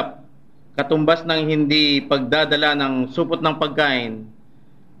tinanggap, katumbas ng hindi pagdadala ng supot ng pagkain.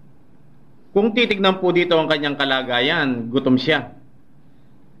 Kung titignan po dito ang kanyang kalagayan, gutom siya.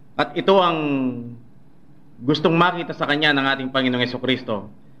 At ito ang gustong makita sa kanya ng ating Panginoong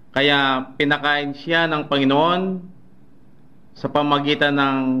Jesucristo. Kaya pinakain siya ng Panginoon sa pamagitan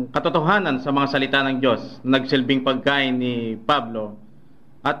ng katotohanan sa mga salita ng Diyos, nagsilbing pagkain ni Pablo,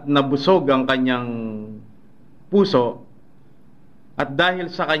 at nabusog ang kanyang puso. At dahil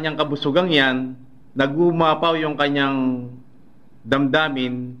sa kanyang kabusugang yan, nagumapaw yung kanyang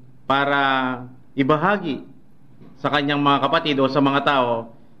damdamin para ibahagi sa kanyang mga kapatid o sa mga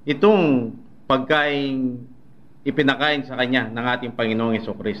tao itong pagkain ipinakain sa kanya ng ating Panginoong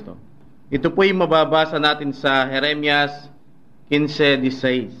Hesukristo. Ito po yung mababasa natin sa Jeremias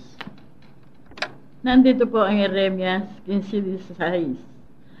 15:16. Nandito po ang Jeremias 15:16.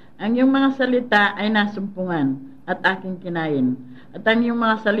 Ang iyong mga salita ay nasumpungan at aking kinain. At ang iyong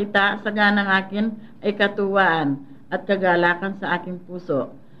mga salita sa ganang akin ay katuwaan at kagalakan sa aking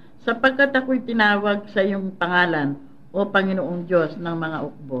puso. Sapagkat ako'y tinawag sa iyong pangalan, o Panginoong Diyos ng mga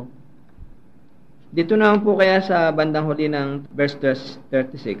ukbo. Dito naman po kaya sa bandang huli ng verse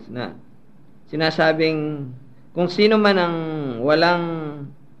 36 na sinasabing kung sino man ang walang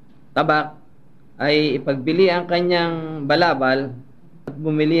tabak ay ipagbili ang kanyang balabal at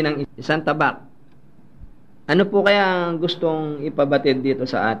bumili ng isang tabak. Ano po kaya ang gustong ipabatid dito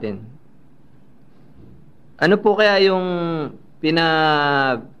sa atin? Ano po kaya yung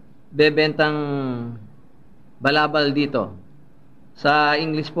pinabebentang balabal dito? Sa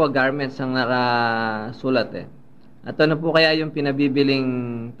English po, garments ang nakasulat eh. At ano po kaya yung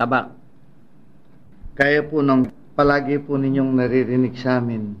pinabibiling tabak? Kaya po nang palagi po ninyong naririnig sa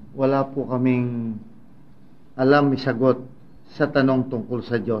amin, wala po kaming alam isagot sa tanong tungkol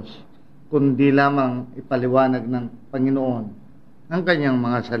sa Diyos, kundi lamang ipaliwanag ng Panginoon ang kanyang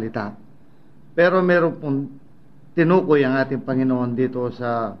mga salita. Pero meron pong tinukoy ang ating Panginoon dito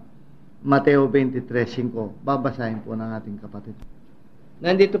sa Mateo 23:5. Babasahin po ng ating kapatid.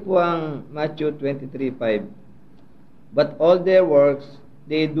 Nandito po ang Matthew 23:5. But all their works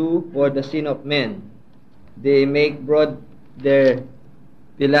they do for the sin of men. They make broad their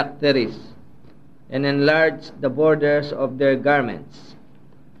phylacteries and enlarge the borders of their garments.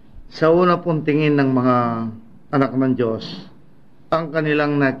 Sa una pong tingin ng mga anak ng Diyos, ang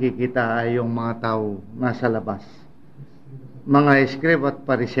kanilang nakikita ay yung mga tao nasa labas, mga eskrib at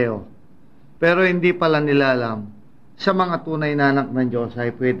pariseo. Pero hindi pala nila alam, sa mga tunay na anak ng Diyos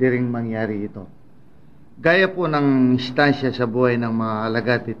ay pwede ring mangyari ito. Gaya po ng instansya sa buhay ng mga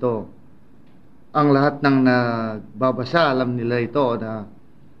alagad ito, ang lahat ng nagbabasa, alam nila ito na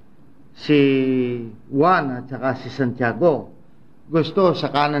si Juan at saka si Santiago gusto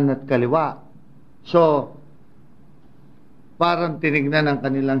sa kanan at kaliwa. So, parang tinignan ng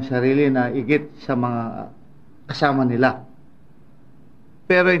kanilang sarili na igit sa mga kasama nila.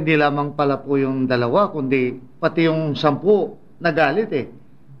 Pero hindi lamang pala po yung dalawa, kundi pati yung 10 nagalit eh.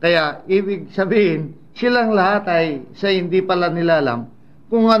 Kaya ibig sabihin, silang lahat ay sa hindi pala nila alam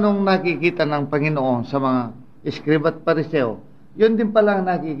kung anong nakikita ng Panginoon sa mga eskrib at pariseo. Yun din pala ang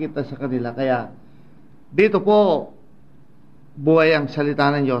nakikita sa kanila. Kaya dito po, buhay ang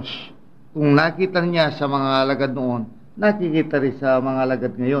salita ng Diyos. Kung nakita niya sa mga alagad noon, nakikita rin sa mga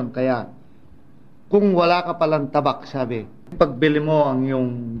alagad ngayon. Kaya kung wala ka palang tabak, sabi, pagbili mo ang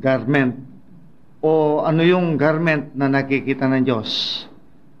iyong garment o ano yung garment na nakikita ng Diyos.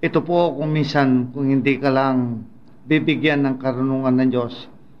 Ito po kung minsan, kung hindi ka lang bibigyan ng karunungan ng Diyos,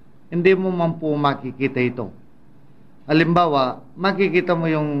 hindi mo man po makikita ito. Halimbawa, makikita mo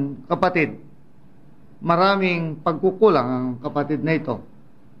yung kapatid, maraming pagkukulang ang kapatid na ito.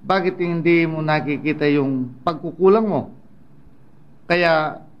 Bakit hindi mo nakikita yung pagkukulang mo?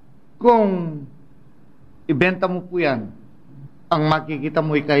 Kaya, kung ibenta mo po yan, ang makikita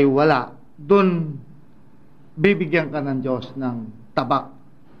mo ikay wala, dun bibigyan ka ng Diyos ng tabak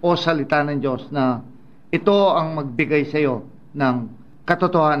o salita ng Diyos na ito ang magbigay sa iyo ng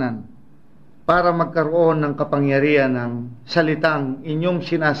katotohanan para magkaroon ng kapangyarihan ng salitang inyong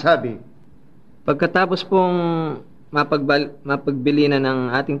sinasabi. Pagkatapos pong mapagbili na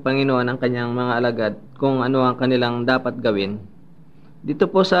ng ating Panginoon ang kanyang mga alagad kung ano ang kanilang dapat gawin, dito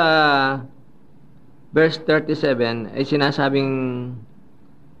po sa verse 37 ay sinasabing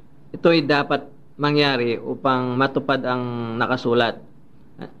ito'y dapat mangyari upang matupad ang nakasulat.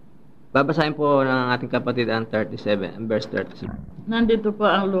 Babasahin po ng ating kapatid ang verse 37. Nandito po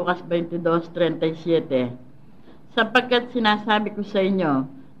ang Lucas 22:37. Sapagkat sinasabi ko sa inyo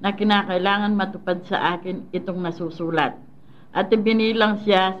na kinakailangan matupad sa akin itong nasusulat. At ibinilang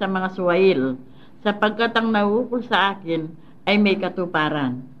siya sa mga suwail, sapagkat ang nauukol sa akin ay may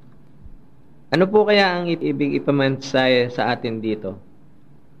katuparan. Ano po kaya ang ibig ipamansahe sa atin dito?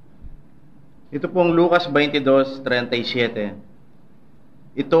 Ito pong Lucas 22:37.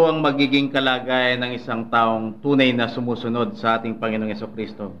 Ito ang magiging kalagayan ng isang taong tunay na sumusunod sa ating Panginoong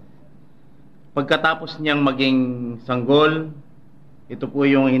Hesukristo. Pagkatapos niyang maging sanggol, ito po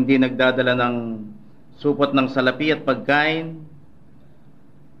yung hindi nagdadala ng supot ng salapi at pagkain.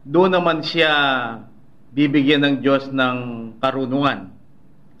 Doon naman siya bibigyan ng Diyos ng karunungan.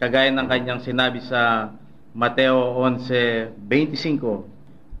 Kagaya ng kanyang sinabi sa Mateo 11:25,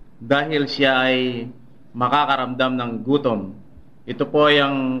 dahil siya ay makakaramdam ng gutom. Ito po ay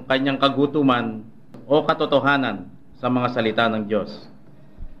ang kanyang kagutuman o katotohanan sa mga salita ng Diyos.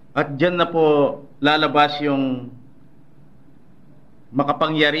 At diyan na po lalabas yung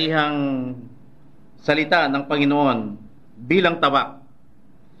makapangyarihang salita ng Panginoon bilang tabak.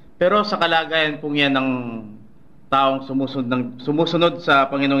 Pero sa kalagayan pong yan ng taong sumusunod sa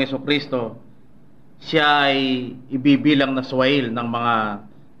Panginoong Jesucristo, siya ay ibibilang na suwail ng mga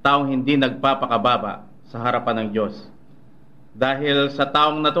taong hindi nagpapakababa sa harapan ng Diyos. Dahil sa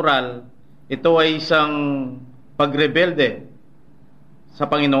taong natural, ito ay isang pagrebelde sa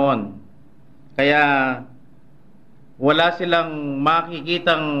Panginoon. Kaya wala silang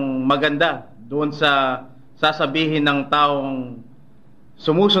makikitang maganda doon sa sasabihin ng taong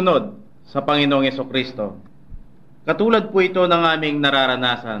sumusunod sa Panginoong Jesucristo. Katulad po ito ng aming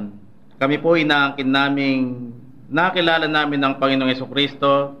nararanasan. Kami po inaangkin naming nakilala namin ang Panginoong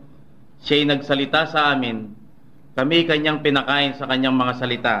Jesucristo. Siya'y nagsalita sa amin. Kami kanyang pinakain sa kanyang mga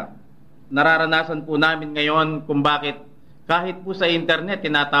salita. Nararanasan po namin ngayon kung bakit kahit po sa internet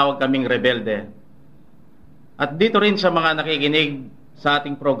tinatawag kaming rebelde. At dito rin sa mga nakikinig sa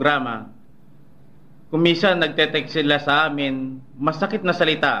ating programa, kung minsan nagte-text sila sa amin, masakit na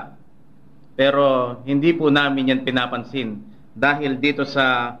salita, pero hindi po namin yan pinapansin. Dahil dito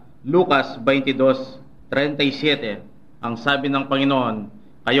sa Lucas 22:37, ang sabi ng Panginoon,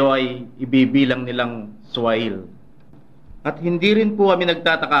 kayo ay ibibilang nilang suwail. At hindi rin po kami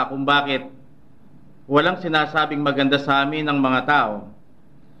nagtataka kung bakit walang sinasabing maganda sa amin ng mga tao.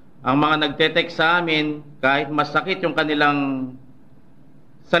 Ang mga nagte-text sa amin, kahit masakit yung kanilang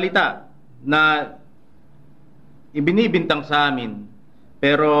salita na ibinibintang sa amin,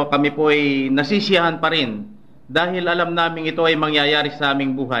 pero kami po ay nasisiyahan pa rin dahil alam namin ito ay mangyayari sa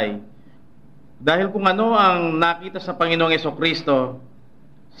aming buhay. Dahil kung ano ang nakita sa Panginoong Jesucristo,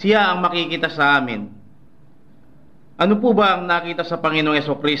 siya ang makikita sa amin. Ano po ba ang nakita sa Panginoong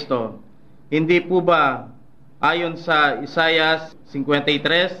Jesucristo? Hindi po ba ayon sa Isaiah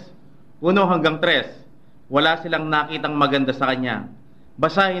 53:1-3, wala silang nakitang maganda sa Kanya?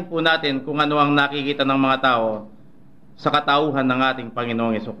 Basahin po natin kung ano ang nakikita ng mga tao sa katauhan ng ating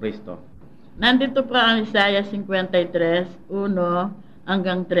Panginoong Jesucristo. Nandito pa ang Isaiah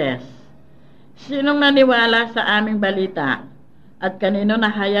 53:1-3. Sinong naniwala sa aming balita at kanino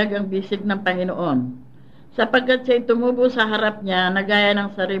nahayag ang bisig ng Panginoon? Sapagkat siya'y tumubo sa harap niya na gaya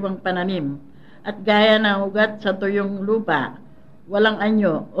ng sariwang pananim at gaya ng ugat sa tuyong lupa, walang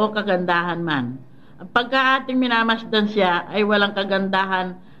anyo o kagandahan man. Pagka ating minamasdan siya ay walang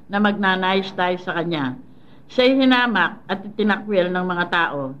kagandahan na magnanais tayo sa kanya. Siya'y hinamak at itinakwil ng mga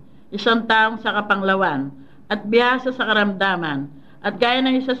tao, isang taong sa kapanglawan at bihasa sa karamdaman, at gaya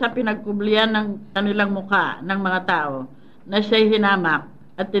ng isa sa pinagkublian ng kanilang mukha ng mga tao, na siya'y hinamak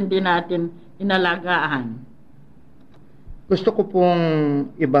at hindi natin inalagaan. Gusto ko pong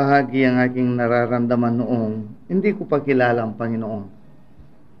ibahagi ang aking nararamdaman noong hindi ko pa kilala ang Panginoon.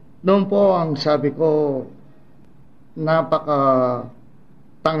 Noon po ang sabi ko,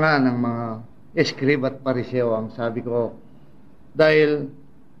 napaka-tanga ng mga eskrib at pariseo ang sabi ko, dahil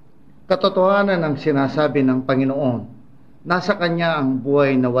katotohanan ang sinasabi ng Panginoon, nasa Kanya ang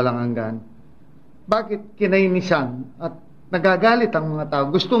buhay na walang hanggan. Bakit kinainisan at nagagalit ang mga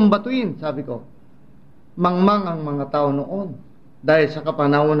tao? Gustong batuin, sabi ko. Mangmang ang mga tao noon. Dahil sa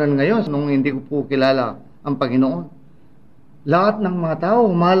kapanahonan ngayon, nung hindi ko po kilala ang Panginoon, lahat ng mga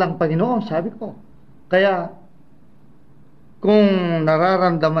tao umalang Panginoon, sabi ko. Kaya, kung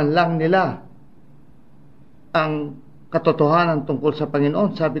nararamdaman lang nila ang katotohanan tungkol sa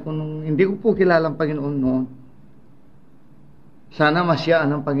Panginoon, sabi ko nung hindi ko po kilala ang Panginoon noon, sana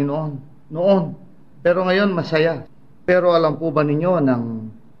masiyaan ang Panginoon noon. Pero ngayon masaya. Pero alam po ba ninyo nang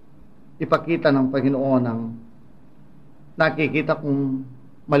ipakita ng Panginoon ang nakikita kong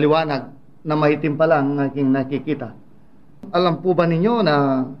maliwanag na mahitim pa lang ang aking nakikita? Alam po ba ninyo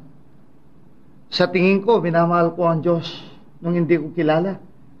na sa tingin ko minamahal ko ang Diyos nung hindi ko kilala?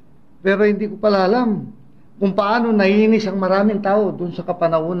 Pero hindi ko pala alam kung paano naiinis ang maraming tao doon sa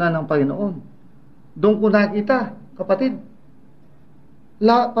kapanahunan ng Panginoon. Doon ko nakita, kapatid,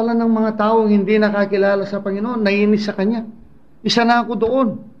 lahat pala ng mga taong hindi nakakilala sa Panginoon, naiinis sa Kanya. Isa na ako doon,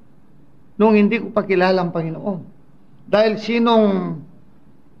 nung hindi ko pa kilala ang Panginoon. Dahil sinong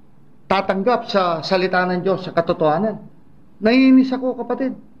tatanggap sa salita ng Diyos, sa katotohanan, naiinis ako,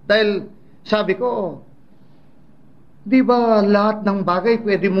 kapatid. Dahil sabi ko, di ba lahat ng bagay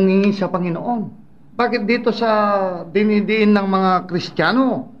pwede mong hingin sa Panginoon? Bakit dito sa dinidiin ng mga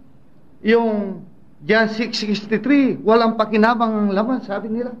Kristiyano, yung John 6:63, walang pakinabang ang laman,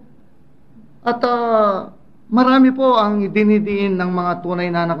 sabi nila. At marami po ang dinidiin ng mga tunay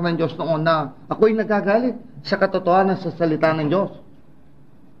na anak ng Diyos noon na ako'y nagagalit sa katotohanan sa salita ng Diyos.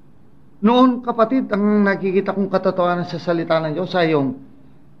 Noon, kapatid, ang nakikita kong katotohanan sa salita ng Diyos ay yung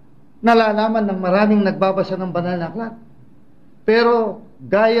nalalaman ng maraming nagbabasa ng banal na aklat. Pero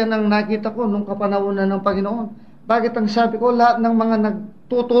gaya ng nakita ko nung kapanahunan ng Panginoon, bakit ang sabi ko, lahat ng mga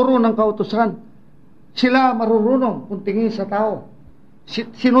nagtuturo ng kautusan, sila marurunong kung tingin sa tao.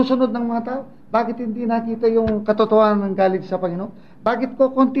 Sinusunod ng mga tao. Bakit hindi nakita yung katotohanan ng galing sa Panginoon? Bakit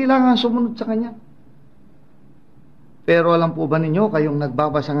ko konti lang ang sumunod sa Kanya? Pero alam po ba ninyo, kayong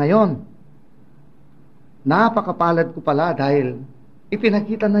nagbabasa ngayon, napakapalad ko pala dahil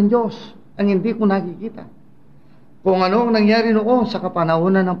ipinakita ng Diyos ang hindi ko nakikita. Kung ano ang nangyari noon sa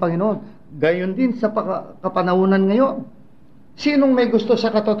kapanahunan ng Panginoon, gayon din sa kapanahunan ngayon. Sinong may gusto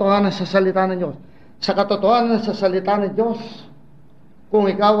sa katotohanan sa salita ng Diyos? Sa katotohanan sa salita ng Diyos, kung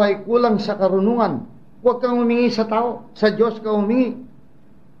ikaw ay kulang sa karunungan, huwag kang humingi sa tao, sa Diyos ka humingi.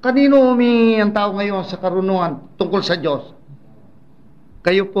 Kanino humingi ang tao ngayon sa karunungan tungkol sa Diyos?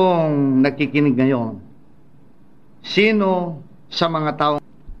 Kayo pong nakikinig ngayon, sino sa mga tao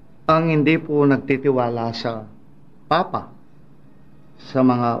ang hindi po nagtitiwala sa Papa, sa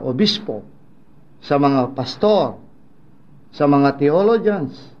mga obispo, sa mga pastor, sa mga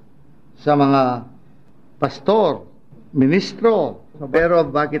theologians, sa mga pastor, ministro? Pero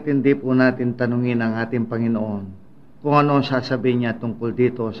bakit hindi po natin tanungin ang ating Panginoon kung ano ang sasabihin niya tungkol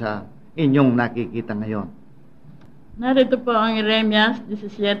dito sa inyong nakikita ngayon? Narito po ang Jeremias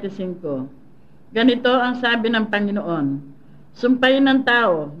 17:5. Ganito ang sabi ng Panginoon, sumpayin ng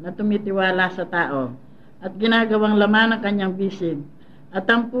tao na tumitiwala sa tao at ginagawang laman ng kanyang bisig, at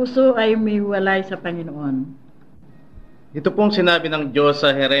ang puso ay umiwalay sa Panginoon. Ito pong sinabi ng Diyos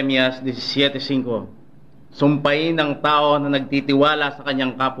sa Jeremias 17:5. Sumpayin ng tao na nagtitiwala sa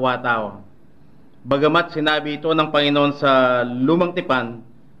kanyang kapwa-tao. Bagamat sinabi ito ng Panginoon sa lumang tipan,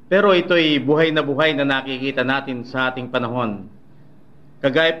 pero ito'y buhay na nakikita natin sa ating panahon.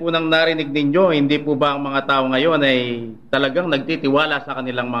 Kagaya po ng narinig ninyo, hindi po ba ang mga tao ngayon ay talagang nagtitiwala sa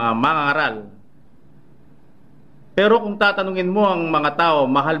kanilang mga mangangaral? Pero kung tatanungin mo ang mga tao,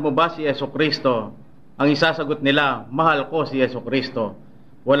 mahal mo ba si Jesucristo? Ang isasagot nila, mahal ko si Jesucristo.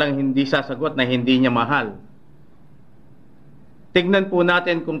 Walang hindi sasagot na hindi niya mahal. Tignan po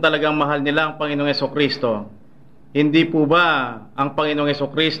natin kung talagang mahal nila ang Panginoong Jesucristo. Hindi po ba ang Panginoong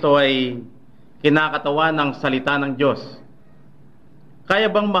Jesucristo ay kinakatawan ng salita ng Diyos? Kaya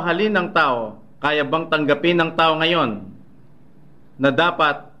bang mahalin ng tao? Kaya bang tanggapin ng tao ngayon na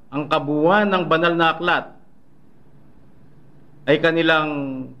dapat ang kabuuan ng banal na aklat ay kanilang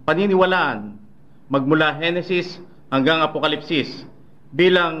paniniwalaan magmula Henesis hanggang Apokalipsis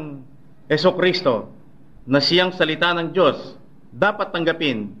bilang Jesucristo na siyang salita ng Diyos dapat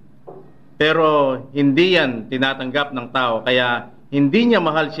tanggapin, pero hindi yan tinatanggap ng tao, kaya hindi niya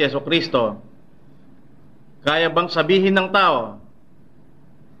mahal si Jesucristo. Kaya bang sabihin ng tao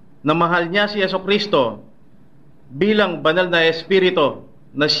na mahal niya si Jesucristo bilang banal na espiritu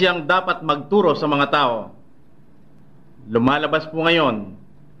na siyang dapat magturo sa mga tao? Lumalabas po ngayon,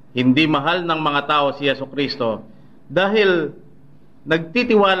 hindi mahal ng mga tao si Jesucristo dahil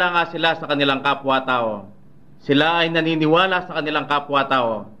nagtitiwala nga sila sa kanilang kapwa-tao. Sila ay naniniwala sa kanilang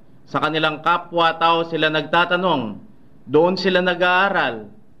kapwa-tao. Sa kanilang kapwa-tao sila nagtatanong. Doon sila nag-aaral.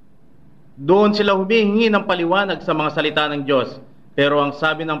 Doon sila humihingi ng paliwanag sa mga salita ng Diyos. Pero ang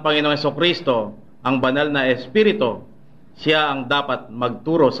sabi ng Panginoong Jesucristo, ang banal na espiritu, siya ang dapat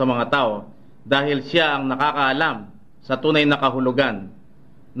magturo sa mga tao dahil siya ang nakakaalam sa tunay na kahulugan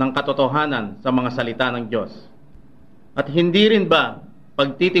ng katotohanan sa mga salita ng Diyos. At hindi rin ba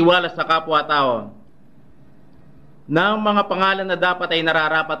pagtitiwala sa kapwa-tao na ang mga pangalan na dapat ay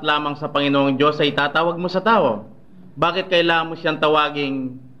nararapat lamang sa Panginoong Diyos ay tatawag mo sa tao? Bakit kailangan mo siyang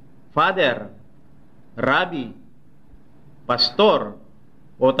tawaging Father, Rabbi, Pastor,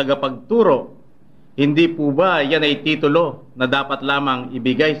 o tagapagturo? Hindi po ba yan ay titulo na dapat lamang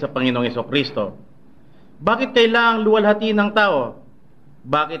ibigay sa Panginoong Jesucristo? Bakit kailangang luwalhati ng tao?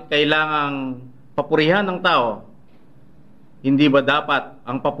 Bakit kailangang papurihan ng tao? Hindi ba dapat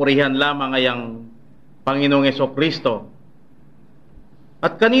ang papurihan lamang ay ang Panginoong Jesucristo?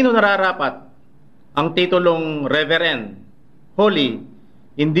 At kanino nararapat ang titulong Reverend, Holy?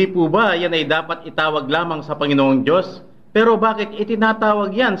 Hindi po ba yan ay dapat itawag lamang sa Panginoong Diyos? Pero bakit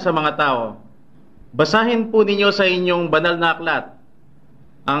itinatawag yan sa mga tao? Basahin po ninyo sa inyong banal na aklat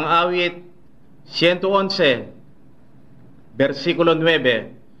ang awit 111, versikulo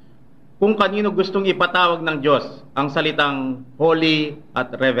 9, kung kanino gustong ipatawag ng Diyos ang salitang Holy at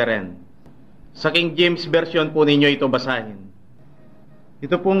Reverend. Sa King James Version po ninyo ito basahin.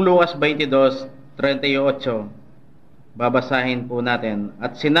 Ito pong Lucas 22:38. Babasahin po natin.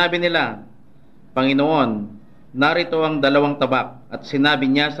 At sinabi nila, Panginoon, narito ang 2 tabak, at sinabi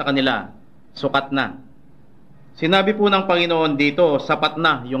niya sa kanila, sukat na. Sinabi po ng Panginoon dito, sapat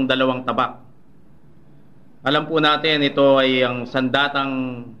na yung 2 tabak. Alam po natin, ito ay ang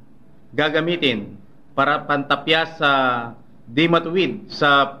sandatang gagamitin para pantapyas sa di matuwid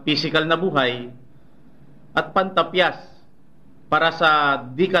sa physical na buhay at pantapyas para sa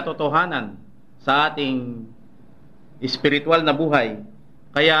di katotohanan sa ating spiritual na buhay.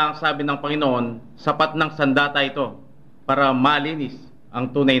 Kaya ang sabi ng Panginoon, sapat ng sandata ito para malinis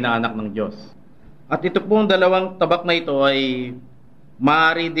ang tunay na anak ng Diyos. At ito pong 2 tabak na ito ay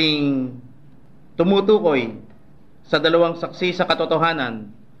maaari ding tumutukoy sa 2 saksi sa katotohanan.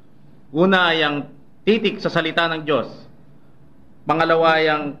 Una ay ang titik sa salita ng Diyos. Pangalawa ay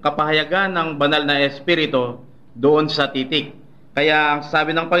ang kapahayagan ng banal na espiritu doon sa titik. Kaya ang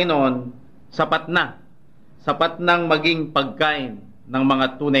sabi ng Panginoon, sapat na. Sapat nang maging pagkain ng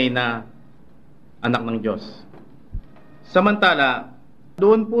mga tunay na anak ng Diyos. Samantala,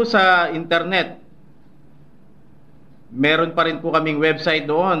 doon po sa internet, meron pa rin po kaming website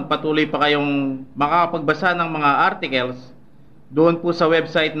doon. Patuloy pa kayong makakapagbasa ng mga articles doon po sa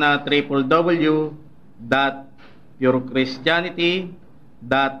website na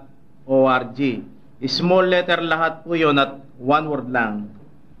www.purechristianity.org. Small letter lahat po yun at one word lang.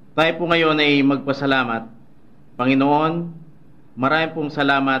 Tayo po ngayon ay magpasalamat. Panginoon, maraming pong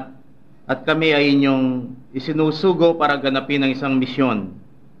salamat at kami ay inyong isinusugo para ganapin ang isang misyon.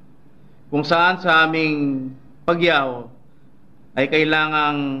 Kung saan sa aming pagyaw ay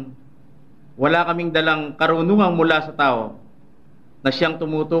kailangang wala kaming dalang karunungan mula sa tao na siyang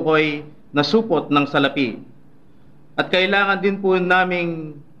tumutukoy na supot ng salapi. At kailangan din po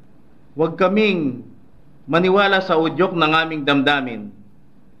naming huwag kaming maniwala sa udyok ng aming damdamin.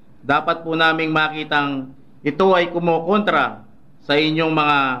 Dapat po naming makitang ito ay kumokontra sa inyong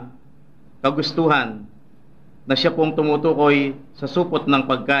mga kagustuhan na siya pong tumutukoy sa supot ng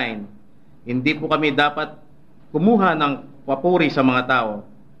pagkain. Hindi po kami dapat kumuha ng papuri sa mga tao.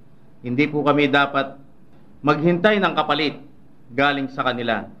 Hindi po kami dapat maghintay ng kapalit galing sa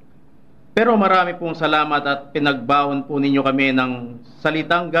kanila. Pero marami pong salamat at pinagbaon po ninyo kami ng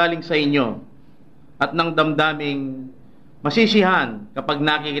salitang galing sa inyo at ng damdaming masisihan kapag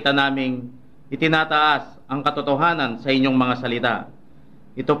nakikita naming itinataas ang katotohanan sa inyong mga salita.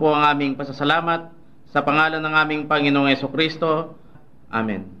 Ito po ang aming pasasalamat sa pangalan ng aming Panginoong Jesucristo.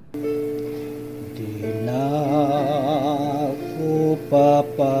 Amen. Di na ako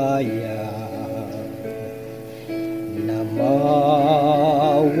papayag na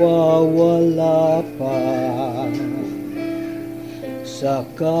mawawala pa sa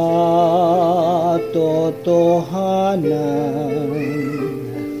katotohanan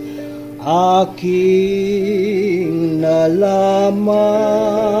aking nalaman.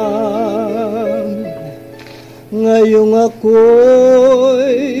 Ngayong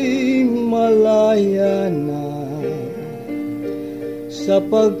ako'y malaya na sa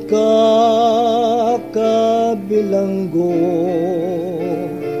pagkakabilanggo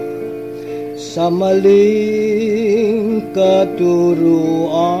sa maling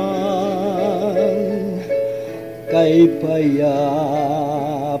katuruan kay payapa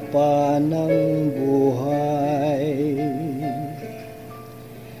ng buhay.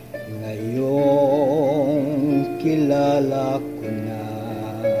 Ngayong kilala ko na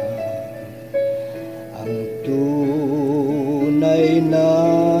ang tunay na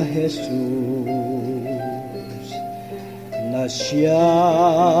Jesus, na siya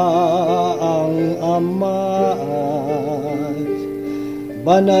ang Ama at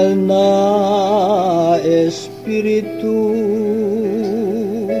banal na Espiritu.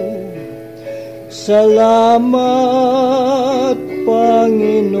 Salamat,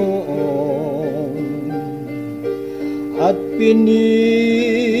 Panginoon, at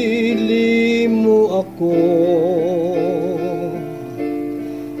pinili mo ako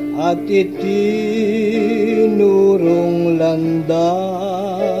at itinurong landas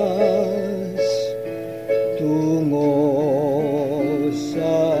tungo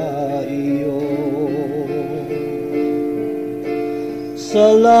sa iyo.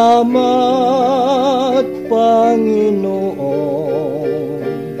 Salamat, Panginoon,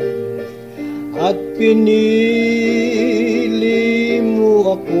 at pinili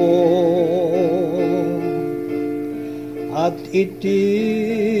mo ako at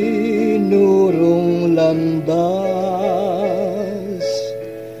itinurong landas